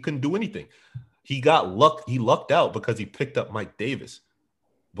couldn't do anything. He lucked out because he picked up Mike Davis.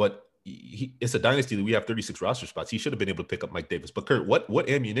 But it's a dynasty that we have 36 roster spots. He should have been able to pick up Mike Davis. But Kurt, what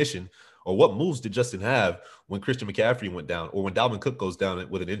ammunition or what moves did Justin have when Christian McCaffrey went down, or when Dalvin Cook goes down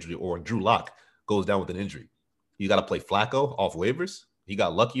with an injury, or when Drew Lock goes down with an injury? You got to play Flacco off waivers. He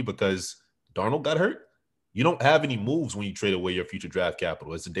got lucky because Darnold got hurt. You don't have any moves when you trade away your future draft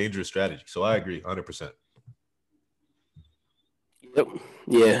capital. It's a dangerous strategy. So I agree 100%. Yep.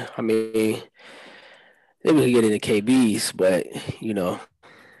 Yeah. I mean, then we can get into KBs, but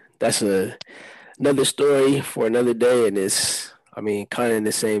that's another story for another day. And it's, kind of in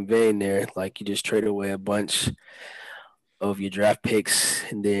the same vein there. Like, you just trade away a bunch of your draft picks,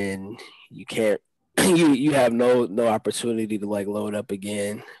 and then you can't, you have no opportunity to like load up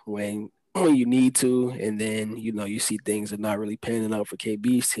again when you need to. And then, you see things are not really panning out for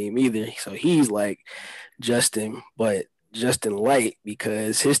KB's team either. So he's like Justin, but Justin light,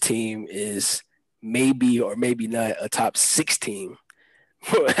 because his team is maybe or maybe not a top 6 team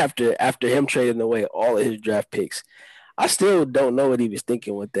after him trading away all of his draft picks. I still don't know what he was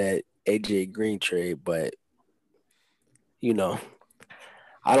thinking with that AJ Green trade, but I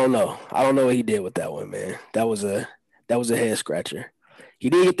don't know. I don't know what he did with that one, man. That was a head scratcher. He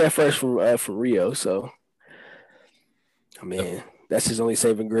did get that first from Rio, so that's his only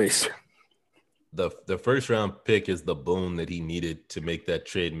saving grace. The first round pick is the boon that he needed to make that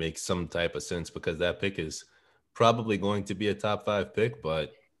trade make some type of sense, because that pick is probably going to be a top 5 pick.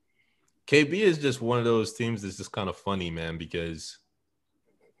 But KB is just one of those teams that's just kind of funny, man, because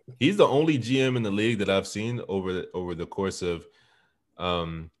he's the only GM in the league that I've seen over the course of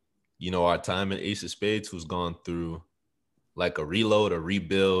our time in Ace of Spades who's gone through like a reload, a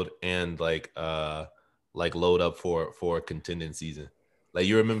rebuild, and like load up for a contending season. Like,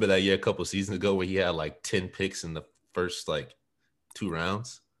 you remember that year a couple seasons ago where he had like 10 picks in the first like 2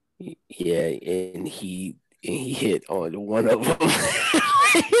 rounds? Yeah, and he hit on one of them.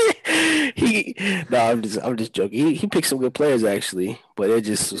 I'm just joking. He picked some good players actually, but it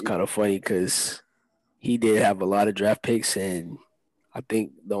just was kind of funny because he did have a lot of draft picks, and I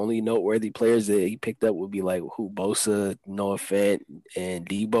think the only noteworthy players that he picked up would be like Bosa, Noah Fant, and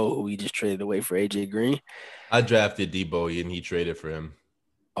Debo, who he just traded away for AJ Green. I drafted Debo and he traded for him.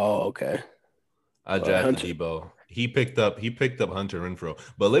 Oh, okay. I drafted Debo. He picked up Hunter Renfrow.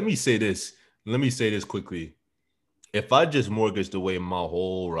 But let me say this quickly. If I just mortgaged away my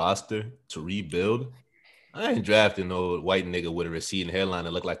whole roster to rebuild, I ain't drafting no white nigga with a receding hairline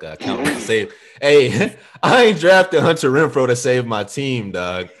that look like an accountant to save. Hey, I ain't drafting Hunter Renfrow to save my team,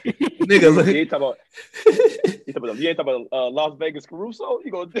 dog. Nigga, look. You ain't talking about Las Vegas Caruso?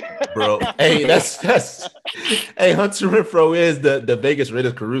 You go, bro. Hey, that's hey, Hunter Renfrow is the Vegas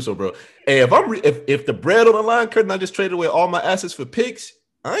Raiders Caruso, bro. Hey, if the bread on the line, Kurt, and I just traded away all my assets for picks,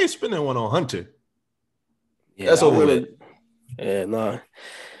 I ain't spending one on Hunter. Yeah, that's over with. Yeah, no.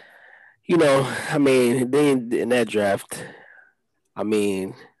 Then in that draft,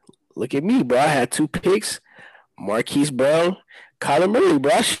 look at me, bro. I had 2 picks, Marquise Brown, Kyler Murray,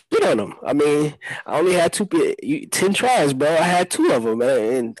 bro. I shit on him. I only had 10 tries, bro. I had 2 of them,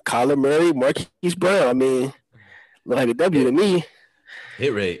 man. And Kyler Murray, Marquise Brown. Look like a W to me.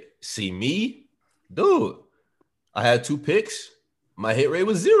 Hit rate. See me? Dude. I had 2 picks. My hit rate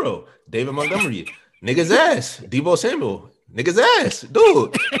was 0. David Montgomery, nigga's ass. Debo Samuel, nigga's ass,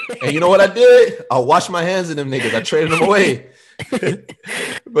 dude. And you know what I did? I washed my hands of them niggas. I traded them away.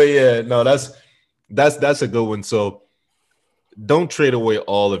 But yeah, no, that's a good one. So don't trade away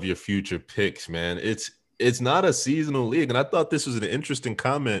all of your future picks, man. It's not a seasonal league, and I thought this was an interesting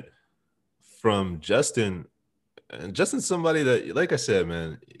comment from Justin. And Justin's somebody that, like I said,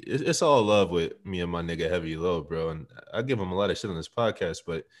 man, it's all love with me and my nigga Heavy Low, bro. And I give him a lot of shit on this podcast,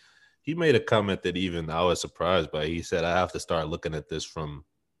 but he made a comment that even I was surprised by. He said, I have to start looking at this from,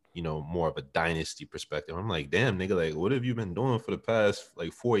 more of a dynasty perspective. I'm like, damn, nigga, like, what have you been doing for the past,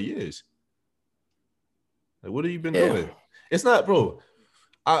 like, 4 years? Like, what have you been doing? It's not, bro.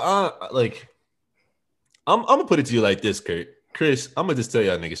 I'm going to put it to you like this, Chris, I'm going to just tell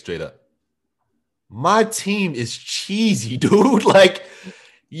y'all niggas straight up. My team is cheesy, dude. Like,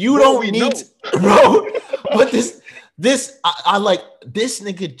 you don't need to, bro. But I like this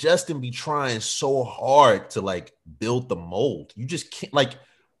nigga Justin be trying so hard to like build the mold. You just can't, like,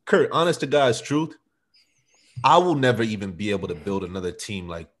 Kurt, honest to God's truth, I will never even be able to build another team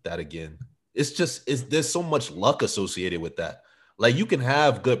like that again. There's so much luck associated with that. Like, you can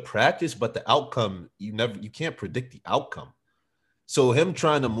have good practice, but the outcome, you can't predict the outcome. So him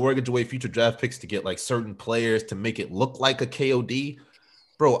trying to mortgage away future draft picks to get like certain players to make it look like a KOD,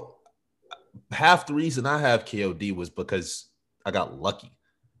 bro, half the reason I have KOD was because I got lucky.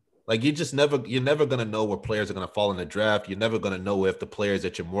 Like, you're never going to know where players are going to fall in the draft. You're never going to know if the players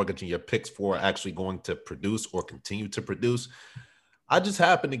that you're mortgaging your picks for are actually going to produce or continue to produce. I just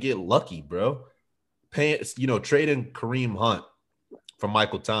happened to get lucky, bro. Trading Kareem Hunt for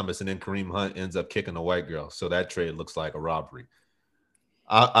Michael Thomas, and then Kareem Hunt ends up kicking a white girl. So that trade looks like a robbery.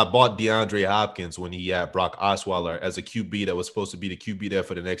 I bought DeAndre Hopkins when he had Brock Osweiler as a QB that was supposed to be the QB there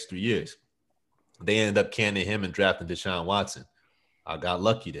for the next 3 years. They ended up canning him and drafting Deshaun Watson. I got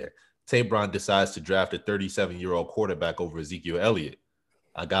lucky there. Tabron decides to draft a 37-year-old quarterback over Ezekiel Elliott.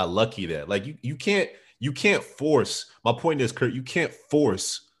 I got lucky there. Like, you can't force. My point is, Kurt, you can't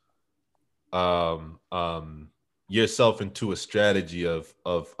force yourself into a strategy of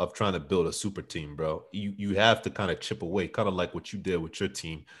trying to build a super team, bro. You have to kind of chip away, kind of like what you did with your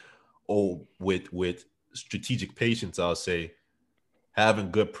team, or with strategic patience, I'll say,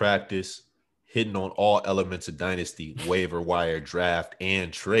 having good practice, hitting on all elements of dynasty, waiver wire, draft,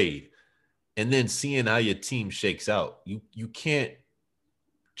 and trade, and then seeing how your team shakes out. You can't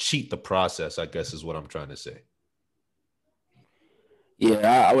cheat the process, I guess is what I'm trying to say.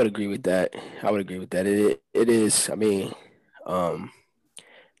 Yeah, I would agree with that. It is. I mean,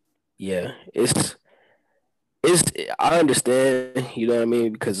 yeah, it's I understand, you know what I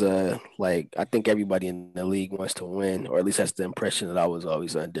mean, because like, I think everybody in the league wants to win, or at least that's the impression that I was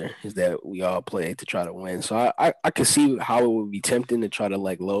always under, is that we all play to try to win. So I can see how it would be tempting to try to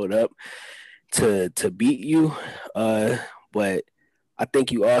like load up to beat you, but I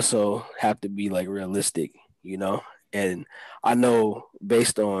think you also have to be like realistic, and I know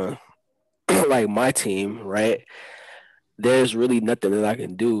based on like my team, right? There's really nothing that I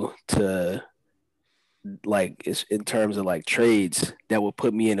can do to, like, it's in terms of like trades that will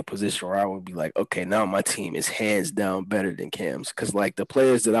put me in a position where I would be like, okay, now my team is hands down better than Cam's, because like the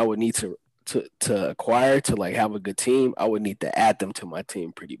players that I would need to acquire to like have a good team, I would need to add them to my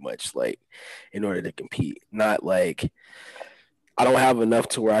team pretty much, like, in order to compete. Not like I don't have enough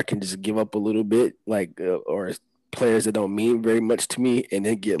to where I can just give up a little bit, like, or players that don't mean very much to me, and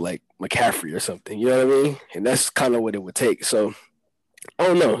then get like McCaffrey or something. You know what I mean? And that's kind of what it would take. So I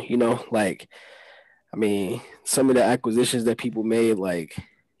don't know. Like, I mean, some of the acquisitions that people made, like,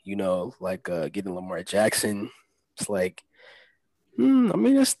 like getting Lamar Jackson, it's like, I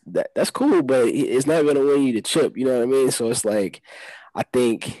mean, that's cool, but it's not gonna win you the chip. You know what I mean? So it's like, I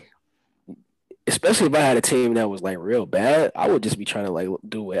think, especially if I had a team that was like real bad, I would just be trying to like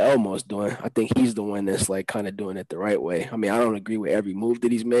do what Elmo's doing. I think he's the one that's like kind of doing it the right way. I mean, I don't agree with every move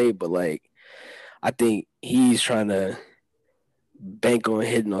that he's made, but like, I think he's trying to bank on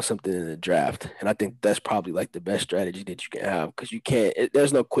hitting on something in the draft, and I think that's probably like the best strategy that you can have, because you can't.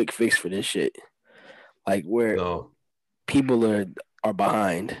 There's no quick fix for this shit. Like, where No. people are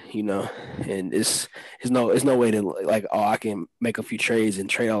behind, and it's no way to like, oh, I can make a few trades and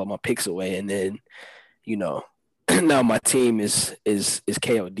trade all of my picks away, and then now my team is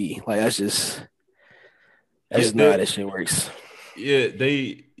KOD. Like, that's just not how this shit works. Yeah,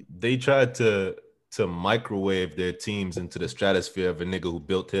 they tried to microwave their teams into the stratosphere of a nigga who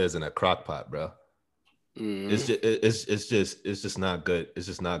built his in a crock pot, bro. It's just not good. It's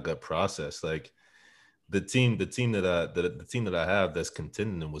just not good process. Like, the team that I have that's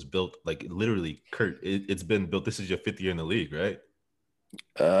contending was built like literally, Kurt. It's been built. This is your 5th year in the league, right?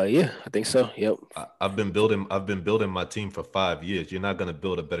 Yeah, I think so. Yep. I've been building my team for 5 years. You're not gonna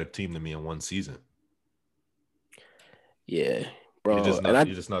build a better team than me in one season. Yeah, bro. And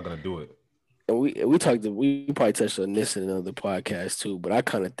You're just not gonna do it. we probably touched on this in another podcast too, but I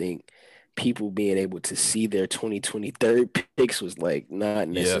kind of think people being able to see their 2023 picks was like not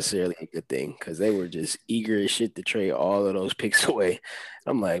Yeah. necessarily a good thing because they were just eager as shit to trade all of those picks away.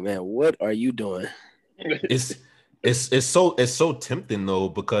 I'm like, man, what are you doing? It's it's so tempting though,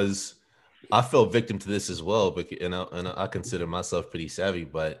 because I fell victim to this as well, and I consider myself pretty savvy,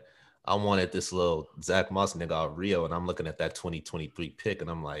 but I wanted this little Zach Moss nigga out of Rio, and I'm looking at that 2023 pick,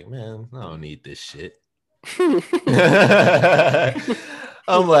 and I'm like, man, I don't need this shit.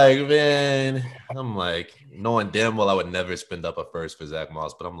 I'm like, man, knowing damn well I would never spend up a first for Zach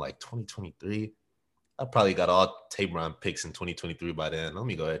Moss, but I'm like, 2023, I probably got all Tabron picks in 2023 by then. Let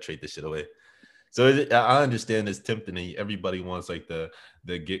me go ahead and trade this shit away. So I understand it's tempting, and everybody wants like the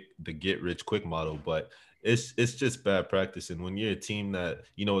get rich quick model, but it's just bad practice. And when you're a team that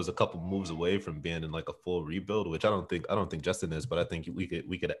is a couple moves away from being in like a full rebuild, which I don't think Justin is, but I think we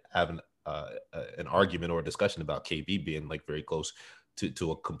could have an argument or a discussion about KB being like very close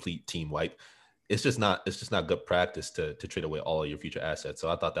to a complete team wipe. It's just not good practice to trade away all of your future assets. So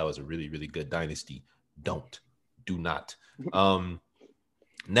I thought that was a really, really good dynasty. Do not.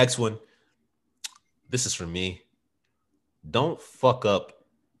 Next one. This is for me. Don't fuck up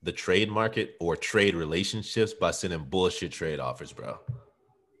the trade market or trade relationships by sending bullshit trade offers, bro.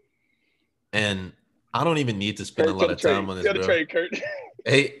 And I don't even need to spend a lot of time on this, bro. Trade, Kurt.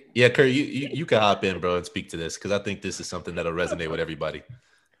 Hey, yeah, Kurt, you can hop in, bro, and speak to this because I think this is something that'll resonate with everybody.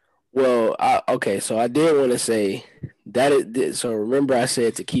 Well, okay, so I did want to say that so remember I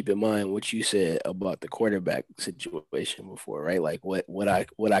said to keep in mind what you said about the quarterback situation before, right? Like what I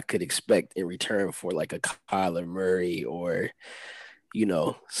could expect in return for like a Kyler Murray or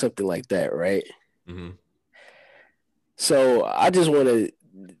something like that, right? Mm-hmm. So I just want to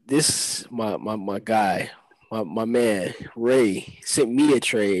my guy, my man Ray sent me a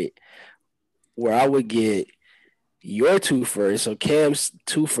trade where I would get your 2 firsts, so Cam's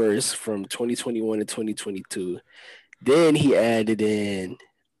 2 firsts from 2021 to 2022. Then he added in,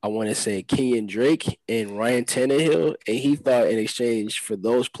 I want to say, Kenyon Drake and Ryan Tannehill, and he thought in exchange for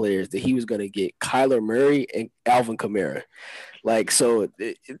those players that he was going to get Kyler Murray and Alvin Kamara. Like, so,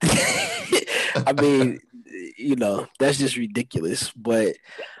 I mean, that's just ridiculous. But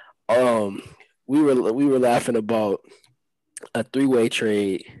we were laughing about a 3-way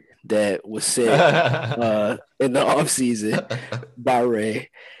trade that was sent in the offseason by Ray.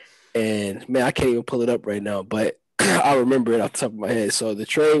 And, man, I can't even pull it up right now, but I remember it off the top of my head. So the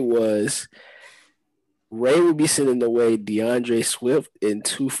trade was Ray would be sending away DeAndre Swift and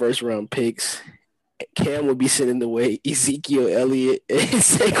 2 first-round picks. Cam would be sending away Ezekiel Elliott and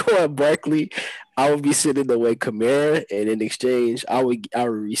Saquon Barkley. I would be sending away Kamara, and in exchange, I would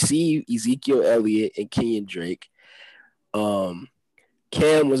receive Ezekiel Elliott and Kenyon Drake.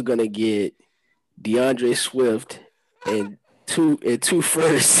 Cam was gonna get DeAndre Swift and two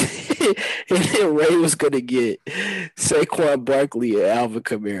firsts, and then Ray was gonna get Saquon Barkley and Alvin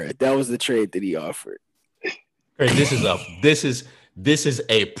Kamara. That was the trade that he offered. This is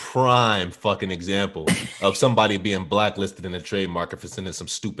a prime fucking example of somebody being blacklisted in the trade market for sending some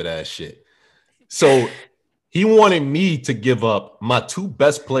stupid ass shit. So he wanted me to give up my 2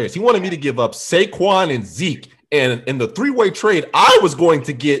 best players. He wanted me to give up Saquon and Zeke. And in the 3-way trade, I was going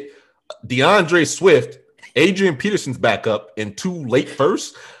to get DeAndre Swift, Adrian Peterson's backup, and 2 late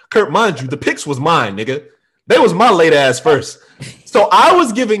firsts. Kurt, mind you, the picks was mine, nigga. They was my late ass first. So I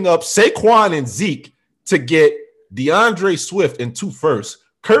was giving up Saquon and Zeke to get DeAndre Swift and 2 firsts.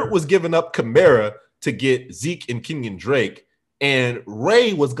 Kurt was giving up Kamara to get Zeke and Kenyon Drake. And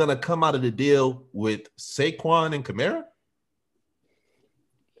Ray was going to come out of the deal with Saquon and Kamara?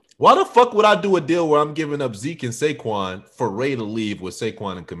 Why the fuck would I do a deal where I'm giving up Zeke and Saquon for Ray to leave with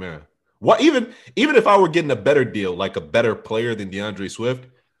Saquon and Kamara? Why, even if I were getting a better deal, like a better player than DeAndre Swift,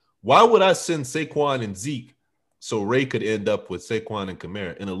 why would I send Saquon and Zeke so Ray could end up with Saquon and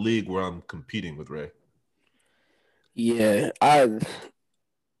Kamara in a league where I'm competing with Ray? Yeah,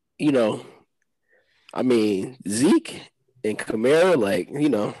 Zeke and Kamara,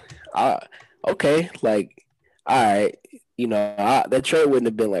 okay, like, all right, that trade wouldn't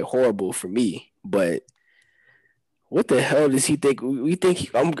have been like horrible for me, but what the hell does he think? We think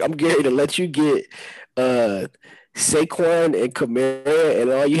I'm getting to let you get Saquon and Kamara,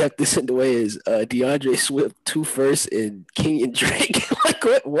 and all you have to send away is DeAndre Swift 2 firsts and Kenyon Drake. Like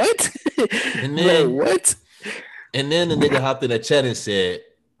what? What? And Bro, then what? and then the nigga hopped in the chat and said,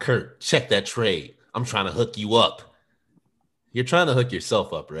 Kurt, check that trade. I'm trying to hook you up. You're trying to hook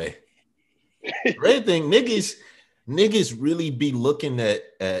yourself up, Ray. Ray think niggas really be looking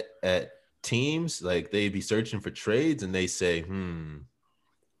at teams, like they be searching for trades and they say,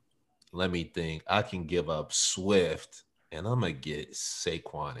 let me think. I can give up Swift and I'm gonna get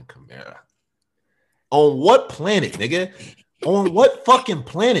Saquon and Kamara. On what planet, nigga? On what fucking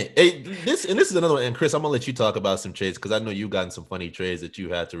planet? Hey, this is another one. And Chris, I'm gonna let you talk about some trades because I know you've gotten some funny trades that you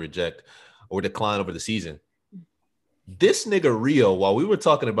had to reject or decline over the season. This nigga Rio, while we were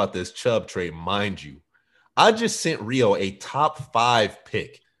talking about this Chubb trade, mind you, I just sent Rio a top 5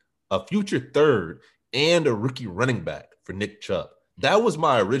 pick, a future third, and a rookie running back for Nick Chubb. That was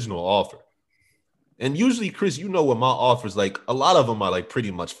my original offer. And usually, Chris, you know what my offers, like a lot of them are like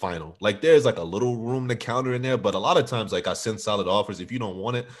pretty much final. Like there's like a little room to counter in there, but a lot of times, like I send solid offers. If you don't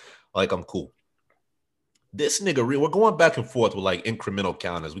want it, like I'm cool. This nigga, we're going back and forth with like incremental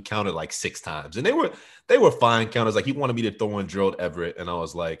counters. We counted like 6 times, and they were fine counters. Like he wanted me to throw in Gerald Everett, and I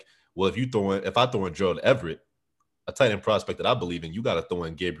was like, well, if I throw in Gerald Everett, a tight end prospect that I believe in, you got to throw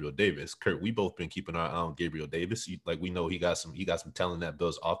in Gabriel Davis. Kurt, we both been keeping our eye on Gabriel Davis. Like we know he got some talent in that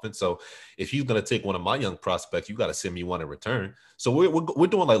Bills offense. So if he's gonna take one of my young prospects, you got to send me one in return. So we're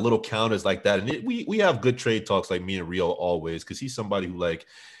doing like little counters like that, and we have good trade talks like me and Rio always because he's somebody who like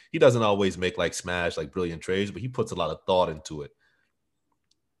he doesn't always make like smash like brilliant trades, but he puts a lot of thought into it.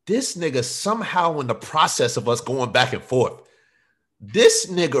 This nigga somehow in the process of us going back and forth, this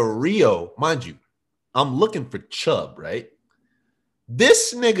nigga Rio, mind you, I'm looking for Chubb, right?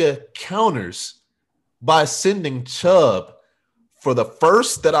 This nigga counters by sending Chubb for the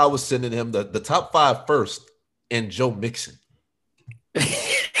first that I was sending him, the top 5 first, and Joe Mixon.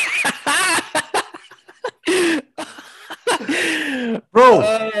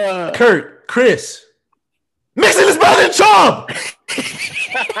 Bro, Kurt, Chris, Mixon is better than Chubb.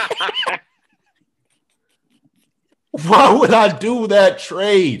 Why would I do that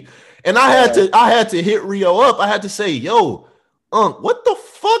trade? And I had to hit Rio up. I had to say, yo, what the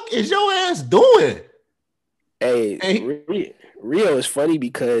fuck is your ass doing? Hey, Rio is funny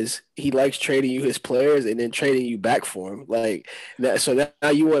because he likes trading you his players and then trading you back for him. Like that, so now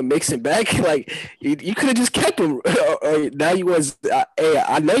you want Mixon back? Like you could have just kept him. Or now you want. Hey,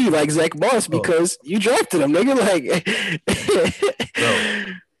 I know you like Zach Moss because you drafted him, nigga.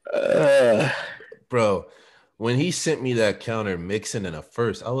 Like, bro. When he sent me that counter Mixon in a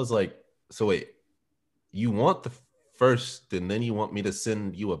first, I was like, so wait, you want the first, and then you want me to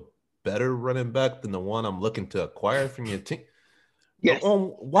send you a better running back than the one I'm looking to acquire from your team? Yes.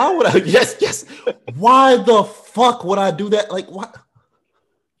 Why would I? Yes. Why the fuck would I do that? Like, what?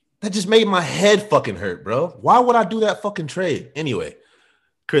 That just made my head fucking hurt, bro. Why would I do that fucking trade? Anyway,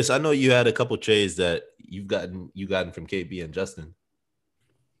 Chris, I know you had a couple trades that you gotten from KB and Justin.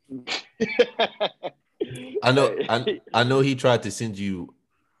 I know he tried to send you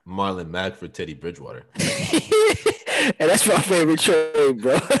Marlon Mack for Teddy Bridgewater. And that's my favorite trade,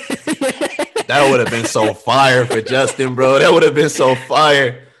 bro. That would have been so fire for Justin, bro. That would have been so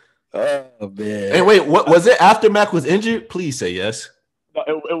fire. Oh man. And wait, what was it after Mack was injured? Please say yes. No,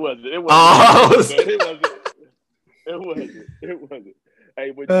 it wasn't. It wasn't. Hey,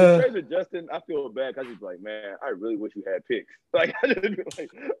 with the trade with Justin, I feel bad because he's like, man, I really wish you had picks. Like,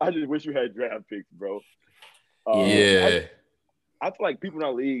 I just wish you had draft picks, bro. Yeah. I feel like people in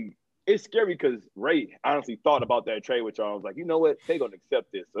our league, it's scary because Ray honestly thought about that trade with y'all. I was like, you know what? They're going to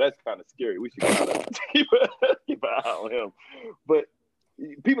accept this. So that's kind of scary. We should kind of keep an eye on him. But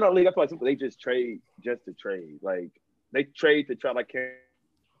people in our league, I feel like they just trade just to trade. Like, they trade to try, like Cam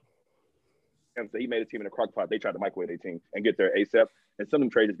said, he made a team in a crock pot. They tried to microwave their team and get their ASAP. And some of them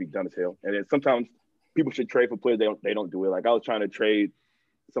trades just be dumb as hell. And then sometimes people should trade for players. They don't do it. Like, I was trying to trade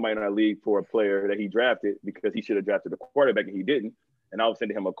somebody in our league for a player that he drafted because he should have drafted a quarterback and he didn't. And I was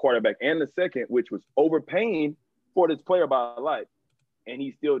sending him a quarterback and the second, which was overpaying for this player by life. And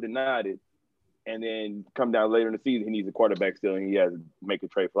he still denied it. And then come down later in the season, he needs a quarterback still, and he has to make a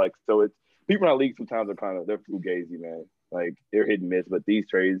trade for like. So it's people in our league sometimes are they're fugazi, man. Like they're hit and miss, but these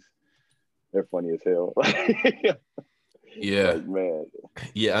trades, they're funny as hell. Yeah, like, man.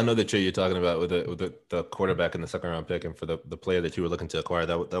 Yeah, I know the trade you're talking about with the quarterback in the second round pick, and for the player that you were looking to acquire.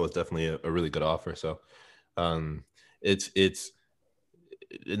 That was definitely a really good offer. So, it's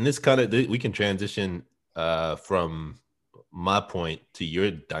in this kind of we can transition from my point to your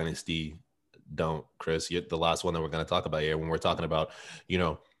dynasty. Don't, Chris? You're the last one that we're going to talk about here when we're talking about,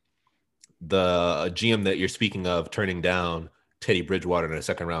 the GM that you're speaking of turning down Teddy Bridgewater in a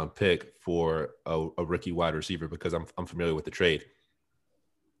second round pick for a rookie wide receiver, because I'm familiar with the trade.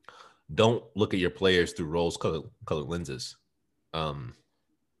 Don't look at your players through rose-colored lenses.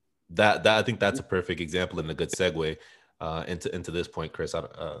 That I think that's a perfect example and a good segue into this point, Chris. I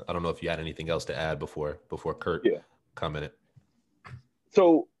don't know if you had anything else to add before Kurt commented.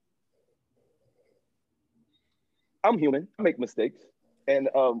 So I'm human. I make mistakes, and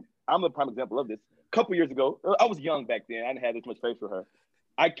I'm a prime example of this. A couple years ago, I was young back then. I didn't have this much faith for her.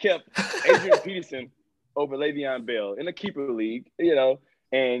 I kept Adrian Peterson over Le'Veon Bell in a keeper league,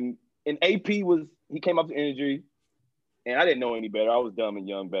 and AP he came up to injury, and I didn't know any better. I was dumb and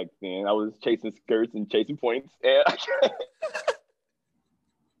young back then. I was chasing skirts and chasing points, and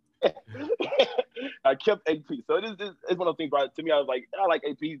I kept AP. So it's one of those things. Right, to me, I was like, I like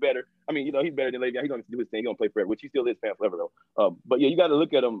AP. He's better. I mean, he's better than Le'Veon. He's going to do his thing. He's going to play forever, which he still is playing forever though. But yeah, you got to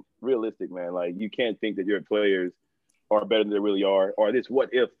look at them realistic, man. Like you can't think that your players are better than they really are, or this what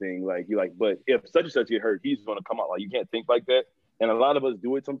if thing. Like you like, but if such and such get hurt, he's going to come out. Like you can't think like that. And a lot of us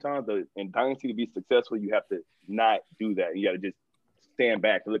do it sometimes. But in Dynasty, to be successful, you have to not do that. You got to just stand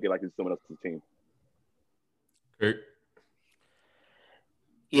back and look at it like it's someone else's team. Kurt?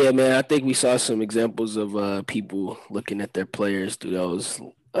 Yeah, man, I think we saw some examples of people looking at their players through those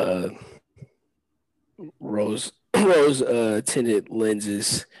rose tinted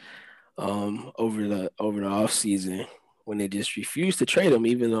lenses over the off season when they just refused to trade them,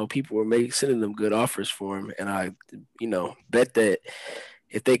 even though people were sending them good offers for him. And I, bet that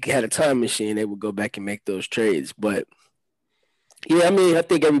if they had a time machine, they would go back and make those trades. But yeah, I mean, I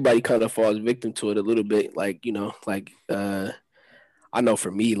think everybody kind of falls victim to it a little bit. I know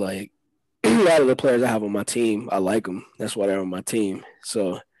for me, like a lot of the players I have on my team, I like them. That's why they're on my team.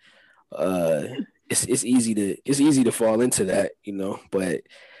 So it's easy to fall into that, But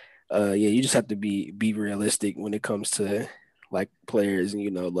yeah, you just have to be realistic when it comes to like players,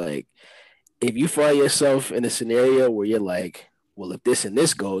 and like if you find yourself in a scenario where you're like, well, if this and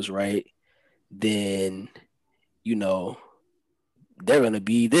this goes right, then they're gonna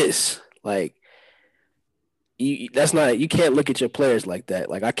be this. Like you can't look at your players like that.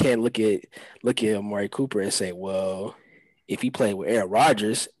 Like I can't look at Amari Cooper and say, well, if he played with Aaron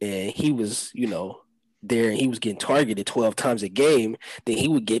Rodgers and he was, there and he was getting targeted 12 times a game, then he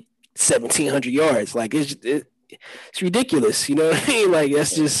would get 1,700 yards. Like it's ridiculous. You know what I mean? Like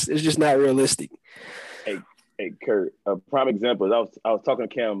it's just not realistic. Hey, Kurt, a prime example is I was talking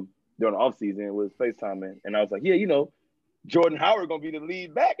to Cam during the offseason, it was FaceTiming, and I was like, yeah, Jordan Howard gonna be the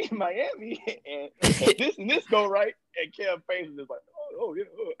lead back in Miami, and if this go right, and Cam face was just like, oh yeah,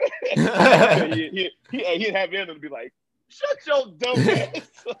 he'd have him to be like, shut your dumb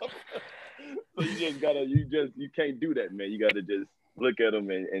ass up. So you can't do that, man. You gotta just look at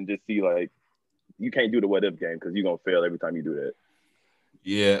them and just see, like, you can't do the what if game because you're gonna fail every time you do that.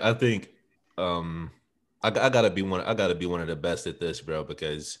 Yeah, I think I gotta be one of the best at this, bro,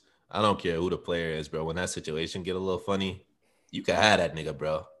 because I don't care who the player is, bro. When that situation get a little funny, you can have that nigga,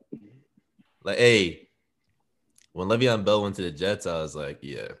 bro. Like, hey, when Le'Veon Bell went to the Jets, I was like,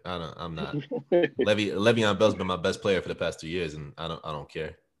 yeah, I'm not. Le'Veon Bell's been my best player for the past 2 years, and I don't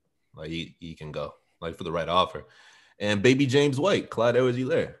care. Like he can go, like, for the right offer. And baby James White, Clyde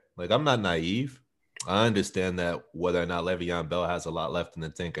Edwards-Helaire. Like, I'm not naive. I understand that whether or not Le'Veon Bell has a lot left in the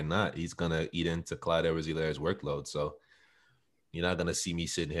tank or not, he's gonna eat into Clyde Edwards-Helaire's workload. So you're not gonna see me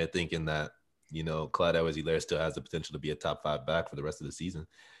sitting here thinking that, Clyde Edwards-Helaire still has the potential to be a top 5 back for the rest of the season.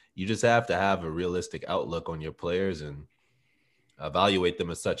 You just have to have a realistic outlook on your players and evaluate them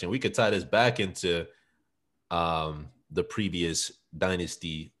as such. And we could tie this back into the previous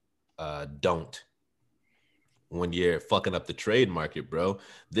Dynasty don't. When you're fucking up the trade market, bro.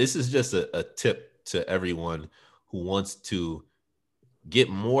 This is just a tip to everyone who wants to get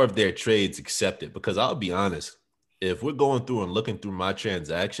more of their trades accepted. Because I'll be honest, if we're going through and looking through my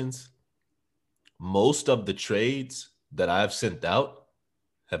transactions, most of the trades that I've sent out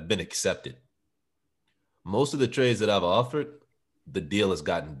have been accepted. Most of the trades that I've offered, the deal has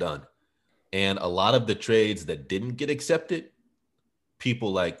gotten done. And a lot of the trades that didn't get accepted,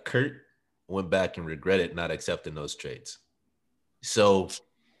 people like Kurt went back and regretted not accepting those trades. So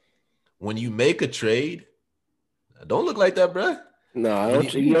when you make a trade, don't look like that, bro. No,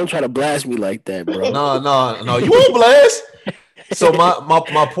 you don't try to blast me like that, bro. No, you won't blast. So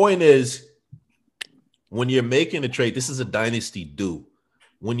my point is, when you're making a trade, this is a dynasty do.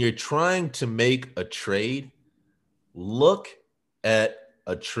 When you're trying to make a trade, look at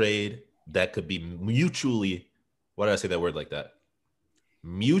a trade that could be mutually, why did I say that word like that?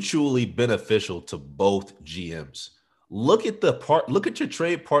 Mutually beneficial to both GMs. Look at your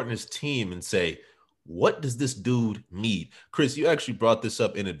trade partner's team and say, what does this dude need? Chris, you actually brought this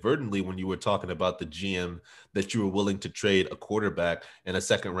up inadvertently when you were talking about the GM that you were willing to trade a quarterback and a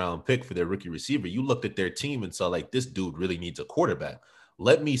second round pick for their rookie receiver. You looked at their team and saw, like, this dude really needs a quarterback.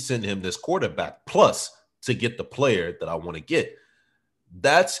 Let me send him this quarterback plus to get the player that I want to get.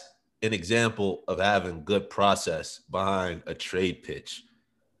 That's an example of having good process behind a trade pitch.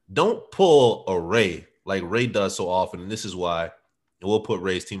 Don't pull a Ray like Ray does so often. And this is why, and we'll put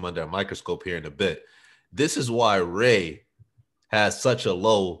Ray's team under a microscope here in a bit. This is why Ray has such a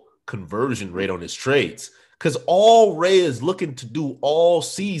low conversion rate on his trades. Because all Ray is looking to do all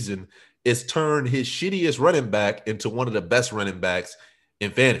season is turn his shittiest running back into one of the best running backs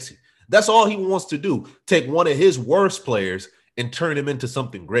in fantasy. That's all he wants to do. Take one of his worst players and turn him into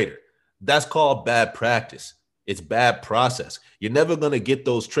something greater. That's called bad practice. It's bad process. You're never going to get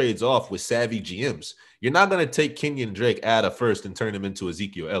those trades off with savvy GMs. You're not going to take Kenyon Drake at a first and turn him into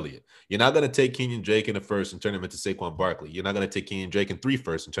Ezekiel Elliott. You're not going to take Kenyon Drake in a first and turn him into Saquon Barkley. You're not going to take Kenyon Drake in 3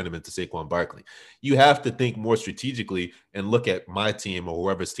 firsts and turn him into Saquon Barkley. You have to think more strategically and look at my team or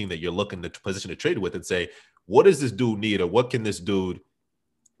whoever's team that you're looking to position to trade with and say, what does this dude need, or what can this dude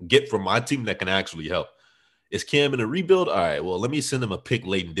get from my team that can actually help? Is Cam in a rebuild? All right, well, let me send him a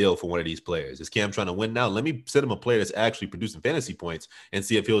pick-laden deal for one of these players. Is Cam trying to win now? Let me send him a player that's actually producing fantasy points and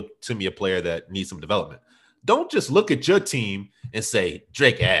see if he'll send me a player that needs some development. Don't just look at your team and say,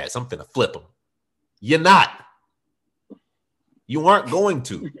 Drake ass, I'm finna flip him. You're not. You aren't going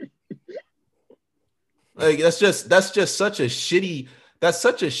to. Like, that's just such a shitty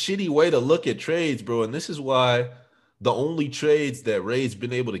way to look at trades, bro. And this is why the only trades that Ray's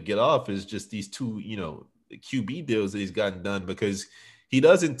been able to get off is just these two, QB deals that he's gotten done, because he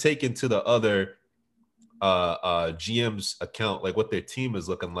doesn't take into the other GM's account like what their team is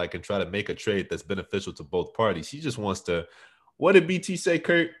looking like and try to make a trade that's beneficial to both parties. He just wants to, what did BT say,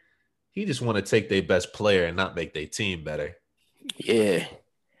 Kurt? He just want to take their best player and not make their team better. Yeah.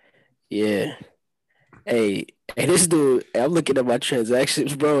 Hey, this dude, I'm looking at my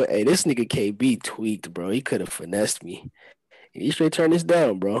transactions, bro. Hey, this nigga KB tweaked, bro. He could have finessed me. He straight turned this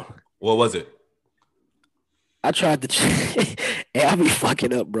down, bro. What was it? I tried to hey, I'll be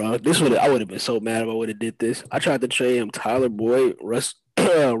fucking up, bro. I would have been so mad if I would have did this. I tried to trade him Tyler Boyd,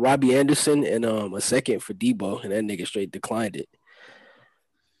 Robbie Anderson, and a second for Debo, and that nigga straight declined it.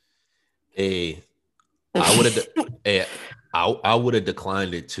 Hey, I would have I would have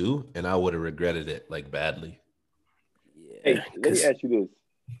declined it too, and I would have regretted it like badly. Yeah, hey, let me ask you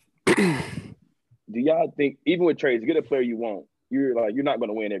this. Do y'all think, even with trades, get a player you want, you're not going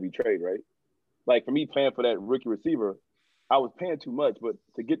to win every trade, right? Like, for me, paying for that rookie receiver, I was paying too much, but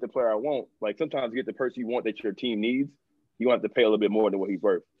to get the player I want, like, sometimes to get the person you want that your team needs, you have to pay a little bit more than what he's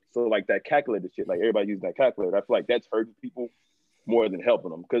worth. So, like, that calculator shit, like, everybody using that calculator, I feel like that's hurting people more than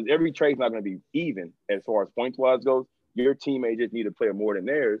helping them, because every trade's not going to be even as far as points-wise goes. Your team may just need a player more than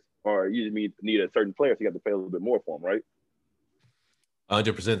theirs, or you just need a certain player, so you have to pay a little bit more for them, right?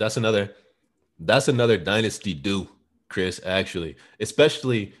 100%. That's another dynasty do, Chris, actually.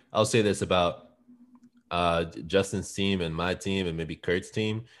 Especially, I'll say this about Justin's team and my team and maybe Kurt's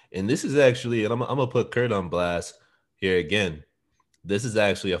team. And this is actually, and I'm going to put Kurt on blast here again. This is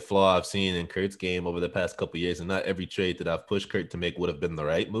actually a flaw I've seen in Kurt's game over the past couple of years. And not every trade that I've pushed Kurt to make would have been the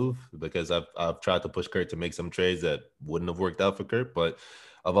right move, because I've tried to push Kurt to make some trades that wouldn't have worked out for Kurt. But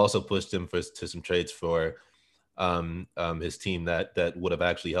I've also pushed him to some trades for his team that would have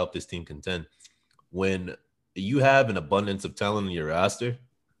actually helped his team contend. When you have an abundance of talent in your roster,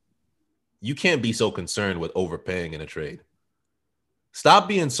 you can't be so concerned with overpaying in a trade. Stop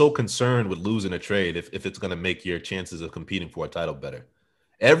being so concerned with losing a trade if it's going to make your chances of competing for a title better.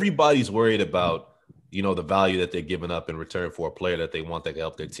 Everybody's worried about, the value that they're giving up in return for a player that they want that can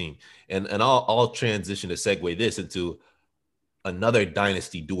help their team. And I'll transition to segue this into another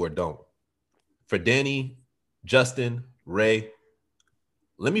dynasty do or don't. For Danny, Justin, Ray,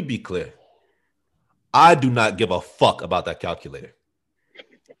 let me be clear. I do not give a fuck about that calculator.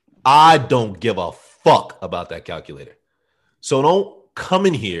 I don't give a fuck about that calculator. So don't come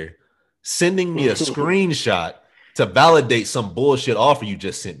in here sending me a screenshot to validate some bullshit offer you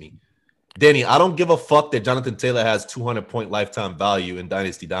just sent me. Danny, I don't give a fuck that Jonathan Taylor has 200-point lifetime value in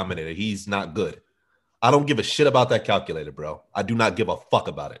Dynasty Dominator. He's not good. I don't give a shit about that calculator, bro. I do not give a fuck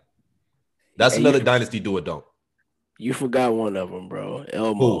about it. That's another Dynasty do or don't. You forgot one of them, bro.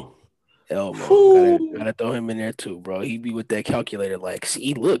 Elmo. Gotta throw him in there too, bro. He be with that calculator like,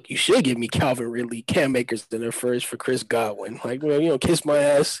 see, look, you should give me Calvin Ridley, Cam Akers in there first for Chris Godwin. Like, bro, kiss my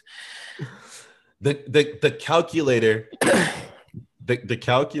ass. The calculator, the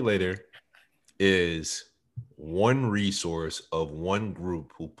calculator is one resource of one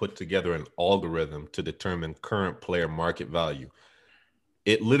group who put together an algorithm to determine current player market value.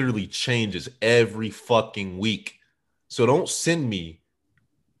 It literally changes every fucking week. So don't send me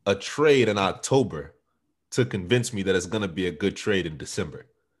a trade in October to convince me that it's going to be a good trade in December.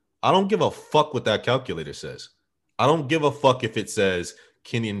 I don't give a fuck what that calculator says. I don't give a fuck if it says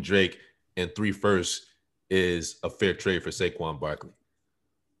Kenyon Drake and 3 firsts is a fair trade for Saquon Barkley.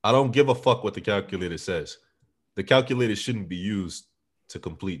 I don't give a fuck what the calculator says. The calculator shouldn't be used to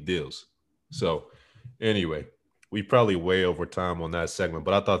complete deals. So, anyway, we probably way over time on that segment,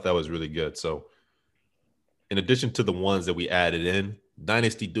 but I thought that was really good. So, in addition to the ones that we added in,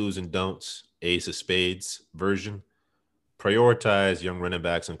 Dynasty do's and don'ts, Ace of Spades version, prioritize young running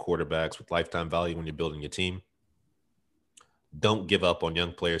backs and quarterbacks with lifetime value when you're building your team. Don't give up on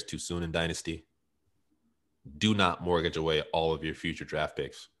young players too soon in Dynasty. Do not mortgage away all of your future draft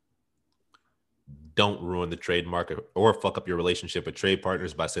picks. Don't ruin the trade market or fuck up your relationship with trade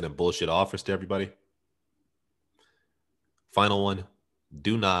partners by sending bullshit offers to everybody. Final one,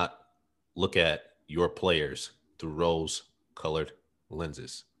 do not look at your players through rose-colored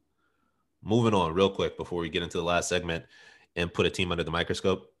lenses. Moving on real quick before we get into the last segment and put a team under the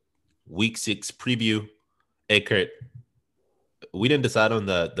microscope. Week 6 preview. Hey, Kurt, we didn't decide on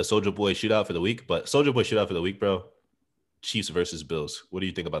the Soldier Boy shootout for the week, but Soldier Boy shootout for the week, bro. Chiefs versus Bills. What do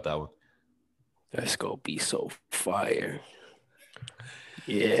you think about that one? That's going to be so fire.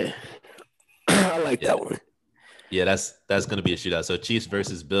 Yeah. I like that one. Yeah, that's going to be a shootout. So Chiefs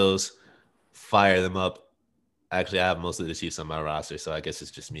versus Bills, fire them up. Actually, I have most of the Chiefs on my roster, so I guess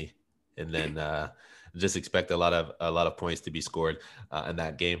it's just me. And then just expect a lot of points to be scored in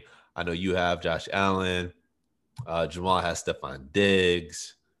that game. I know you have Josh Allen. Jamal has Stephon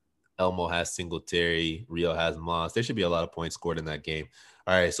Diggs. Elmo has Singletary. Rio has Moss. There should be a lot of points scored in that game.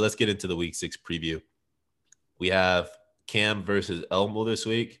 All right, so let's get into the Week 6 preview. We have Cam versus Elmo this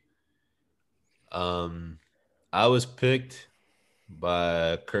week. I was picked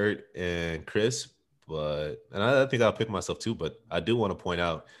by Kurt and Chris, and I think I'll pick myself too, but I do want to point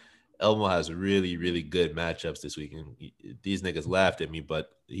out Elmo has really, really good matchups this week. And these niggas laughed at me,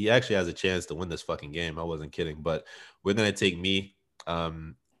 but he actually has a chance to win this fucking game. I wasn't kidding. But we're going to take me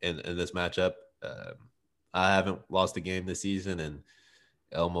in this matchup. I haven't lost a game this season, and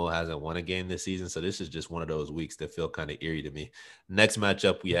Elmo hasn't won a game this season. So this is just one of those weeks that feel kind of eerie to me. Next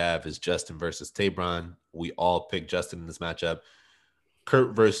matchup we have is Justin versus Tabron. We all pick Justin in this matchup.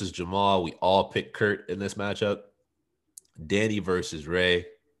 Kurt versus Jamal. We all pick Kurt in this matchup. Danny versus Ray.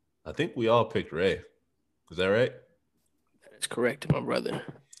 I think we all picked Ray. Is that right? That's correct, my brother.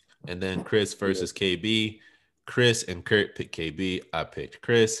 And then Chris versus KB. Chris and Kurt picked KB. I picked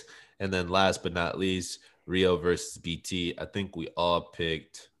Chris. And then last but not least, Rio versus BT. I think we all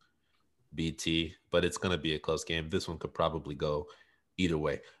picked BT, but it's going to be a close game. This one could probably go either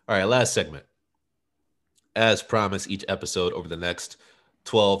way. All right, last segment. As promised, each episode over the next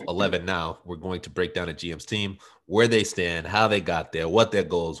 12, 11 now, we're going to break down a GM's team, where they stand, how they got there, what their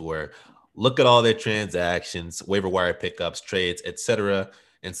goals were, look at all their transactions, waiver wire pickups, trades, etc.,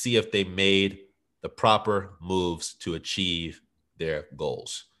 and see if they made the proper moves to achieve their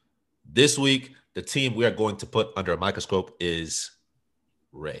goals. This week, the team we are going to put under a microscope is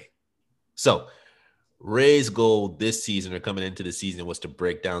Ray. So Ray's goal this season or coming into the season was to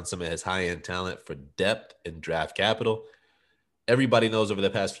break down some of his high-end talent for depth and draft capital. Everybody knows over the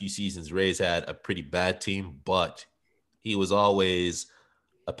past few seasons, Ray's had a pretty bad team, but he was always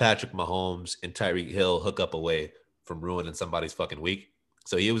a Patrick Mahomes and Tyreek Hill hookup away from ruining somebody's fucking week.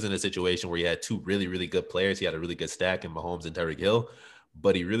 So he was in a situation where he had two really, really good players. He had a really good stack in Mahomes and Tyreek Hill,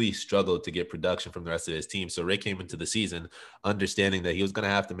 but he really struggled to get production from the rest of his team. So Ray came into the season understanding that he was going to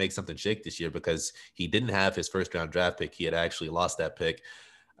have to make something shake this year because he didn't have his first-round draft pick. He had actually lost that pick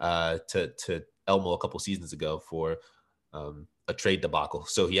to Elmo a couple seasons ago for a trade debacle.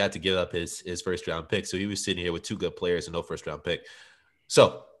 So he had to give up his first-round pick. So he was sitting here with two good players and no first-round pick.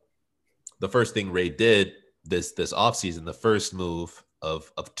 So the first thing Ray did this offseason, the first move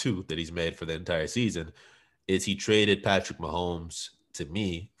of two that he's made for the entire season, is he traded Patrick Mahomes to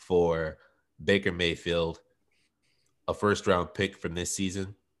me for Baker Mayfield, a first-round pick from this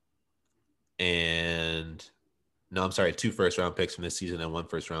season, and two first-round picks from this season and one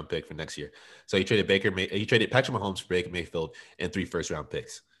first-round pick for next year. So he traded Patrick Mahomes for Baker Mayfield and 3 first-round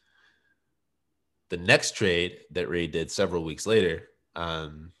picks. The next trade that Ray did several weeks later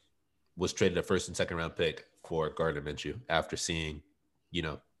was traded a first and second-round pick for Gardner Minshew after seeing,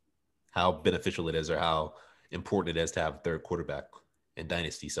 how beneficial it is or how important it is to have a third quarterback in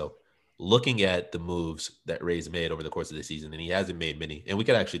Dynasty. So looking at the moves that Ray's made over the course of the season, and he hasn't made many, and we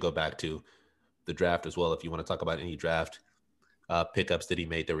could actually go back to the draft as well. If you want to talk about any draft pickups that he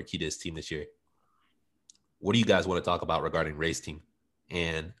made that were key to his team this year. What do you guys want to talk about regarding Ray's team,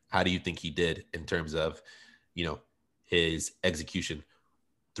 and how do you think he did in terms of, his execution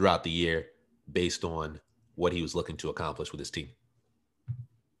throughout the year based on what he was looking to accomplish with his team?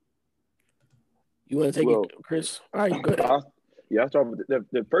 You want to take it, Chris? All right, go ahead. I'll start with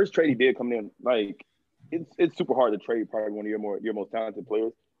the first trade he did coming in. Like, it's super hard to trade probably one of your most talented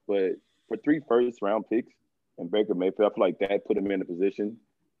players, but for 3 first-round picks and Baker Mayfield, I feel like that put him in a position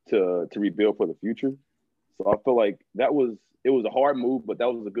to rebuild for the future. So I feel like it was a hard move, but that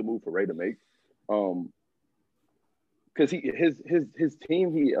was a good move for Ray to make. Because his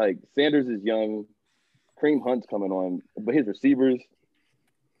team, Sanders is young, Kareem Hunt's coming on, but his receivers,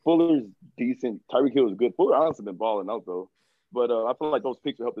 Fuller's decent, Tyreek Hill is good. Fuller honestly been balling out though, but I feel like those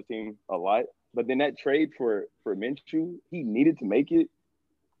picks will help the team a lot. But then that trade for Minshew, he needed to make it,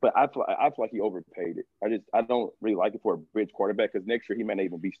 but I feel like he overpaid it. I don't really like it for a bridge quarterback, because next year he may not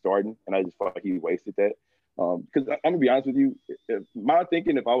even be starting, and I just felt like he wasted that. Because I'm gonna be honest with you, my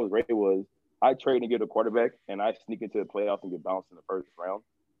thinking if I was Ray was I trade and get a quarterback and I sneak into the playoffs and get bounced in the first round.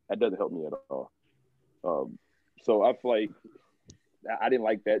 That doesn't help me at all. So I feel like I didn't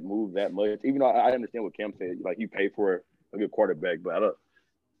like that move that much, even though I understand what Cam said. Like, you pay for a good quarterback, but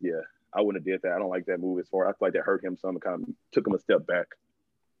I wouldn't have did that. I don't like that move as far. I feel like that hurt him some, kind of took him a step back.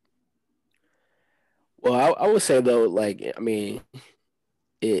 Well, I would say though, like, I mean,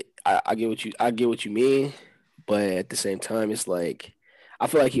 I get what you mean, but at the same time, it's like I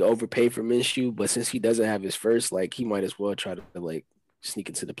feel like he overpaid for Minshew, but since he doesn't have his first, like, he might as well try to like sneak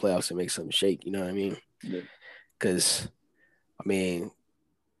into the playoffs and make something shake. You know what I mean? Because I mean,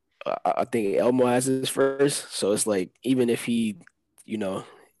 I think Elmo has his first, so it's like even if he, I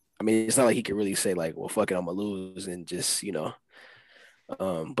mean, it's not like he could really say like, well, fuck it, I'm gonna lose and just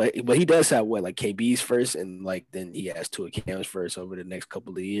but he does have like KB's first, and like then he has 2 accounts first over the next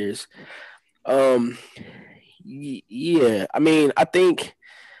couple of years. Yeah, I mean, I think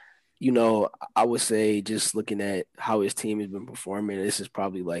I would say just looking at how his team has been performing, this is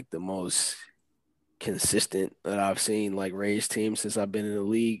probably like the most consistent that I've seen like Ray's team since I've been in the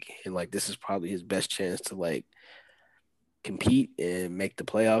league, and like this is probably his best chance to like compete and make the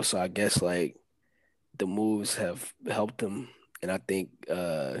playoffs. So I guess like the moves have helped him, and I think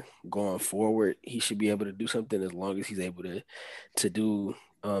going forward he should be able to do something as long as he's able to do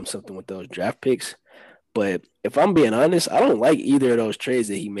something with those draft picks. But if I'm being honest, I don't like either of those trades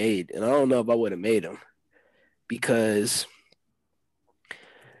that he made, and I don't know if I would have made them because.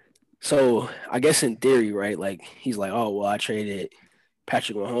 So I guess in theory, right? Like he's like, oh well, I traded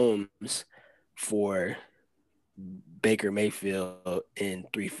Patrick Mahomes for Baker Mayfield in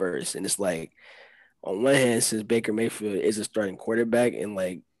 3 firsts, and it's like on one hand, since Baker Mayfield is a starting quarterback, and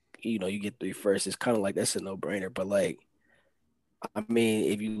like you get 3 firsts, it's kind of like that's a no brainer. But like, I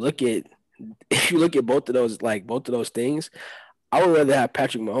mean, if you look at both of those things, I would rather have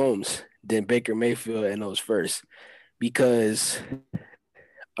Patrick Mahomes than Baker Mayfield in those firsts because.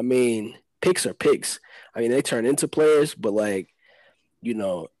 I mean, picks are picks. I mean, they turn into players, but like,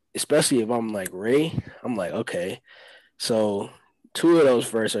 especially if I'm like Ray, I'm like, okay, so 2 of those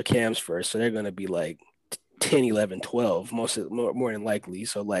first are Cam's first, so they're gonna be like 10, 11, 12, more than likely.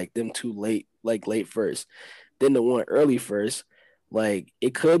 So like them 2 late first, then the 1 early first, like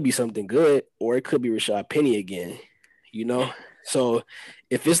it could be something good, or it could be Rashad Penny again, So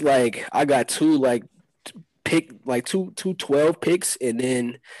if it's like I got 2 like pick like two 12 picks and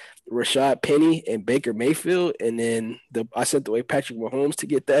then Rashad Penny and Baker Mayfield, and then I sent away Patrick Mahomes to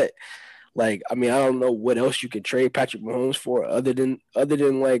get that. Like, I mean, I don't know what else you can trade Patrick Mahomes for other than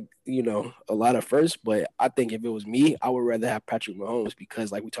like, a lot of firsts. But I think if it was me, I would rather have Patrick Mahomes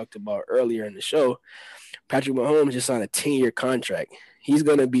because like we talked about earlier in the show, Patrick Mahomes just signed a 10-year contract. He's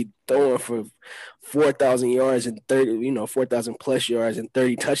going to be throwing for 4,000 yards and 4,000 plus yards and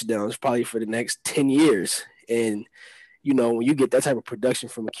 30 touchdowns probably for the next 10 years. And, when you get that type of production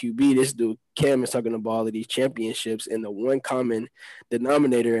from a QB, this dude, Cam, is talking about all of these championships. And the one common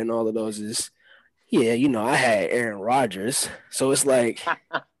denominator in all of those is, I had Aaron Rodgers. So it's like,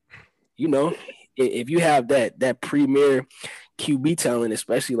 if you have that premier QB talent,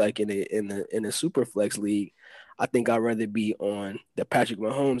 especially like in the super flex league, I think I'd rather be on the Patrick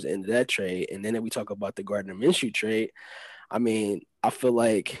Mahomes end of that trade. And then if we talk about the Gardner Minshew trade, I mean, I feel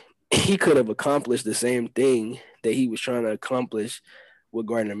like he could have accomplished the same thing that he was trying to accomplish with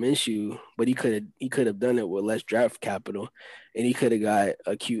Gardner Minshew, but he could have done it with less draft capital, and he could have got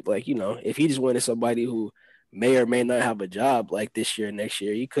a cute, like, if he just wanted somebody who may or may not have a job like this year, next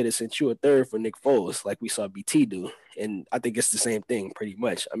year. He could have sent you a third for Nick Foles, like we saw BT do. And I think it's the same thing pretty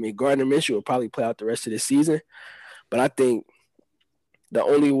much. I mean, Gardner Minshew will probably play out the rest of the season, but I think the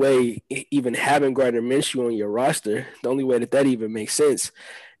only way even having Gardner Minshew on your roster, the only way that even makes sense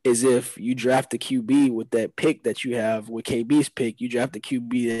is if you draft the QB with that pick that you have with KB's pick, you draft the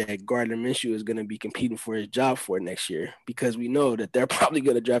QB that Gardner Minshew is going to be competing for his job for next year, because we know that they're probably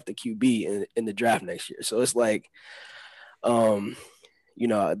going to draft the QB in the draft next year. So it's like, um,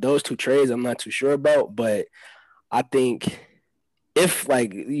 those two trades I'm not too sure about, but I think if,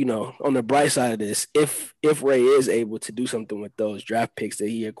 like, on the bright side of this, if Ray is able to do something with those draft picks that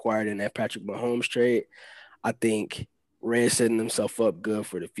he acquired in that Patrick Mahomes trade, I think Ray is setting himself up good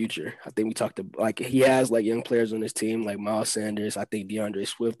for the future. I think we talked about, like, he has like young players on his team, like Miles Sanders. I think DeAndre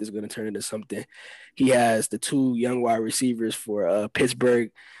Swift is going to turn into something. He has the two young wide receivers for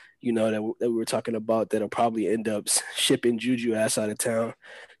Pittsburgh, that we were talking about, that'll probably end up shipping Juju ass out of town.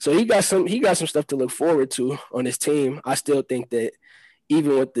 So he got some stuff to look forward to on his team. I still think that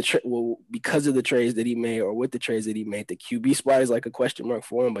even with because of the trades that he made, or with the trades that he made, the QB spot is like a question mark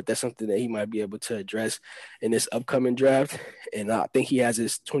for him, but that's something that he might be able to address in this upcoming draft. And I think he has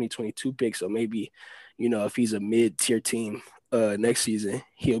his 2022 pick. So maybe, if he's a mid-tier team next season,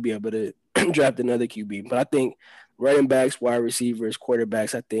 he'll be able to draft another QB. But I think running backs, wide receivers,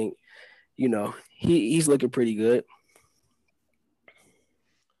 quarterbacks, I think, he's looking pretty good.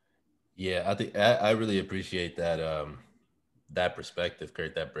 Yeah, I think I really appreciate that perspective,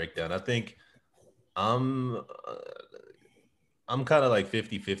 Kurt, that breakdown. I think I'm uh, I'm kind of like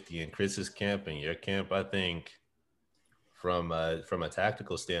 50-50 in Chris's camp and your camp. I think from a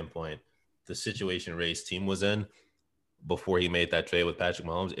tactical standpoint, the situation Ray's team was in before he made that trade with Patrick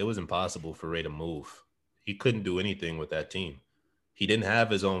Mahomes, it was impossible for Ray to move. He couldn't do anything with that team. He didn't have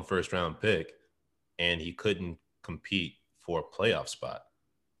his own first round pick, and he couldn't compete for a playoff spot.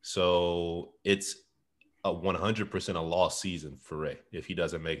 So it's a 100% a lost season for Ray if he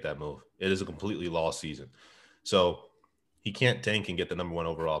doesn't make that move. It is a completely lost season. So he can't tank and get the number one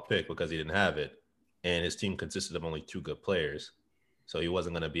overall pick because he didn't have it. And his team consisted of only two good players. So he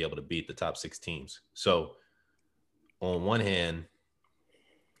wasn't going to be able to beat the top six teams. So on one hand,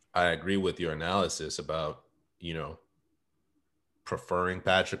 I agree with your analysis about, preferring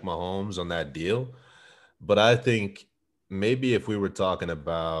Patrick Mahomes on that deal. But I think maybe if we were talking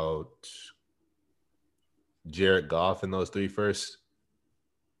about Jared Goff in those three first,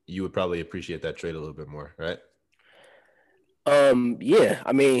 you would probably appreciate that trade a little bit more, right? Yeah,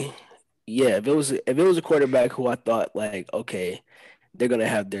 I mean, yeah, if it was a quarterback who I thought, like, okay, they're gonna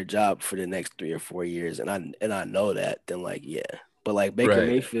have their job for the next 3 or 4 years, and I know that, then, like, yeah. But like Baker Right.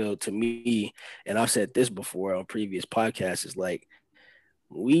 Mayfield, to me, and I've said this before on previous podcasts, is like,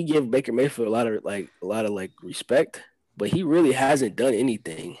 we give Baker Mayfield a lot of respect, but he really hasn't done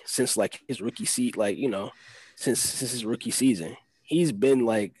anything since like his rookie seat, like, since his rookie season. He's been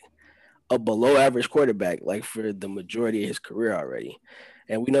like a below average quarterback like for the majority of his career already.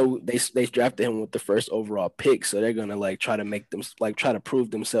 And we know they drafted him with the first overall pick, so they're gonna like try to make them, like, try to prove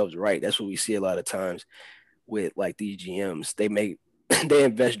themselves right. That's what we see a lot of times with like these GMs. They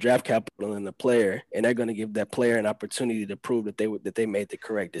invest draft capital in the player, and they're gonna give that player an opportunity to prove that they made the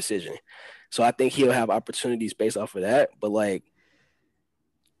correct decision. So I think he'll have opportunities based off of that. But like,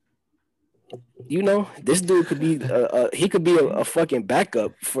 this dude could be he could be a fucking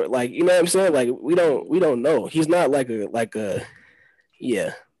backup for, like, you know what I'm saying? Like, we don't know. He's not like a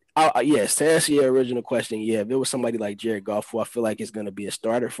yeah. Yes, to answer your original question, yeah, if it was somebody like Jared Goff, who I feel like is going to be a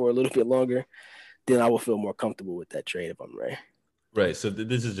starter for a little bit longer, then I will feel more comfortable with that trade if I'm right. Right. So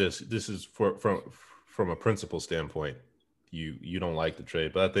this is from a principle standpoint. You don't like the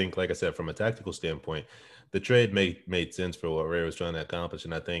trade, but I think, like I said, from a tactical standpoint, the trade made sense for what Ray was trying to accomplish,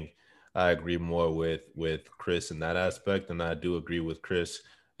 and I think I agree more with Chris in that aspect, and I do agree with Chris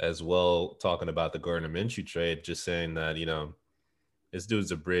as well talking about the Gardner Minshew trade, just saying that this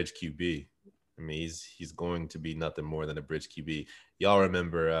dude's a bridge QB. I mean, he's going to be nothing more than a bridge QB. Y'all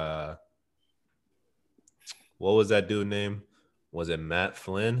remember what was that dude name? Was it Matt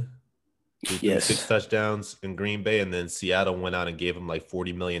Flynn, who threw six Yes. touchdowns in Green Bay, and then Seattle went out and gave him like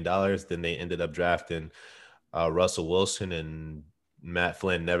 $40 million. Then they ended up drafting Russell Wilson, and Matt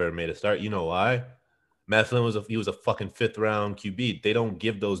Flynn never made a start. You know why? Matt Flynn was a fucking fifth round QB. They don't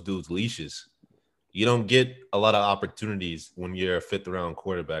give those dudes leashes. You don't get a lot of opportunities when you're a fifth round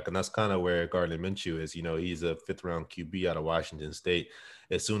quarterback. And that's kind of where Gardner Minshew is. He's a fifth round QB out of Washington State.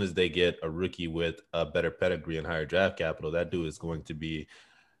 As soon as they get a rookie with a better pedigree and higher draft capital, that dude is going to be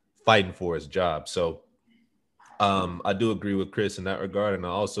fighting for his job. So I do agree with Chris in that regard, and I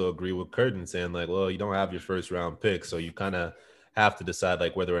also agree with Curtin saying like, well, you don't have your first round pick, so you kind of have to decide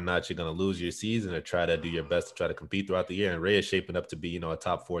like whether or not you're going to lose your season or try to do your best to try to compete throughout the year. And Ray is shaping up to be, a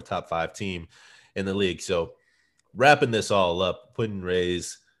top 4, top 5 team in the league. So wrapping this all up, putting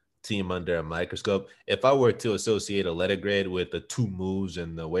Ray's team under a microscope. If I were to associate a letter grade with the 2 moves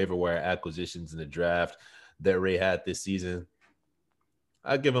and the waiver wire acquisitions in the draft that Ray had this season,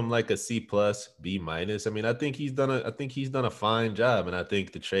 I give him like a C plus, B minus. I mean, I think he's done a fine job, and I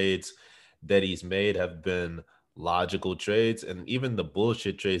think the trades that he's made have been logical trades, and even the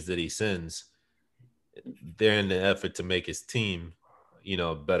bullshit trades that he sends, they're in the effort to make his team,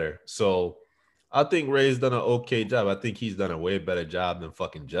 better. So I think Ray's done an okay job. I think he's done a way better job than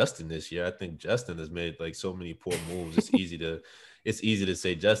fucking Justin this year. I think Justin has made like so many poor moves. It's easy to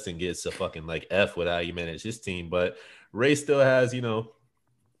say Justin gets a fucking like F with how you manage his team, but Ray still has,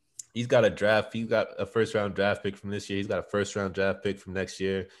 he's got a first round draft pick from this year. He's got a first round draft pick from next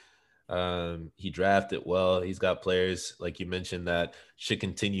year. He drafted well. He's got players, like you mentioned, that should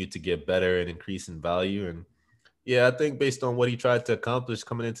continue to get better and increase in value. And yeah, I think based on what he tried to accomplish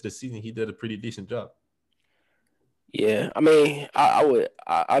coming into the season, he did a pretty decent job. Yeah, I mean,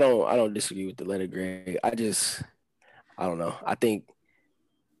 I don't disagree with the letter grade. I don't know. I think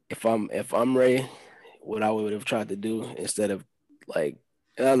if I'm Ray, what I would have tried to do instead of like,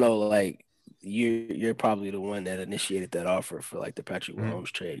 I don't know, like you're probably the one that initiated that offer for like the Patrick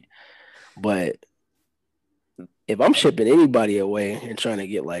Mahomes trade, but if I'm shipping anybody away and trying to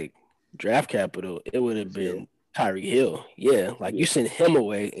get like draft capital, it would have been Tyreek Hill. Yeah, like you send him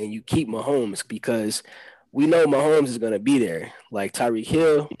away and you keep Mahomes because we know Mahomes is gonna be there. Like Tyreek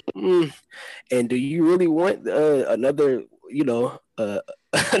Hill, and do you really want another,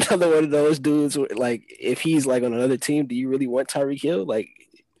 another one of those dudes? Like if he's like on another team, do you really want Tyreek Hill? Like,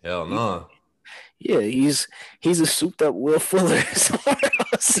 hell no. Yeah, he's a souped up Will Fuller.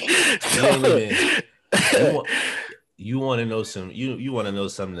 You want to know you want to know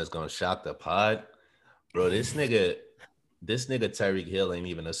something that's gonna shock the pod, bro? This nigga Tyreek Hill ain't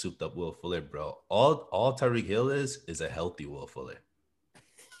even a souped up Will Fuller, bro. All Tyreek Hill is a healthy Will Fuller.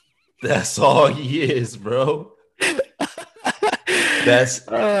 That's all he is, bro. That's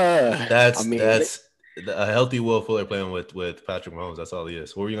a healthy Will Fuller playing with Patrick Mahomes. That's all he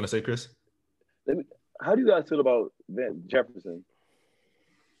is. What were you gonna say, Chris? How do you guys feel about Van Jefferson?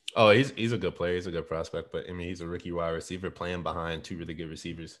 Oh, he's a good player. He's a good prospect, but I mean, he's a rookie wide receiver playing behind 2 really good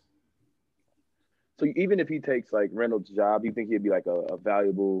receivers. So even if he takes like Reynolds' job, you think he'd be like a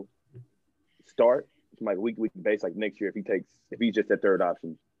valuable start, like week base, like next year if he's just that third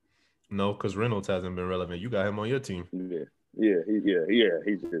option? No, because Reynolds hasn't been relevant. You got him on your team. He's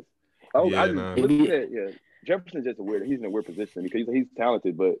just. Jefferson's just he's in a weird position because he's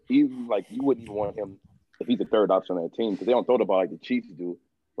talented, but even like you wouldn't even want him if he's the third option on that team because they don't throw the ball like the Chiefs do.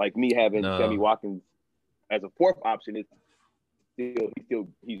 Like me having Sammy Watkins as a 4th option is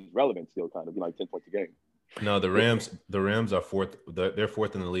he's relevant still, kind of be like 10 points a game. No, the Rams are 4th. They're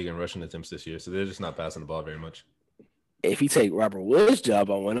 4th in the league in rushing attempts this year, so they're just not passing the ball very much. If he take Robert Woods' job,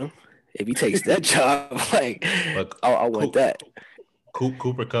 I want him. If he takes that job, like I want that.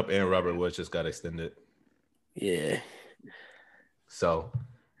 Cooper Kupp and Robert Woods just got extended. Yeah. So,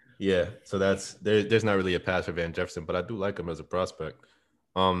 yeah. So there's not really a pass for Van Jefferson, but I do like him as a prospect.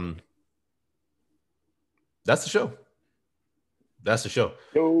 That's the show.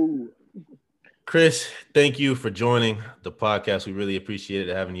 Yo. Chris, thank you for joining the podcast. We really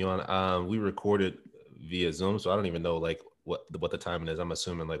appreciated having you on. We recorded via Zoom, so I don't even know like what the time is. I'm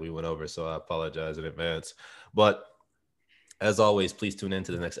assuming like we went over, so I apologize in advance. But as always, please tune in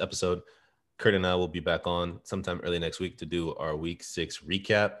to the next episode. Kurt and I will be back on sometime early next week to do our week 6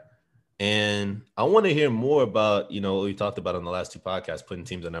 recap. And I want to hear more about, what we talked about on the last 2 podcasts, putting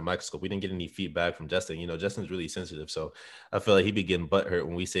teams under a microscope. We didn't get any feedback from Justin. Justin's really sensitive. So I feel like he'd be getting butthurt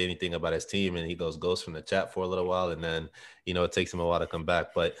when we say anything about his team and he goes ghost from the chat for a little while. And then, it takes him a while to come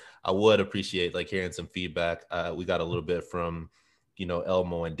back. But I would appreciate like hearing some feedback. We got a little bit from,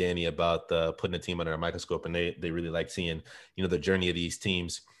 Elmo and Danny about putting a team under a microscope. And they really like seeing, the journey of these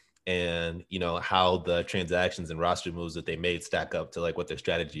teams. And how the transactions and roster moves that they made stack up to like what their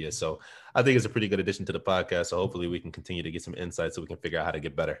strategy is. So I think it's a pretty good addition to the podcast. So hopefully we can continue to get some insights so we can figure out how to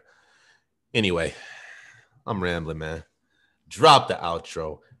get better. Anyway, I'm rambling, man. Drop the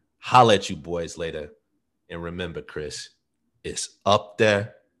outro. Holla at you boys later. And remember, Chris, it's up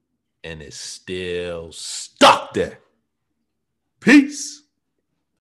there and it's still stuck there. Peace.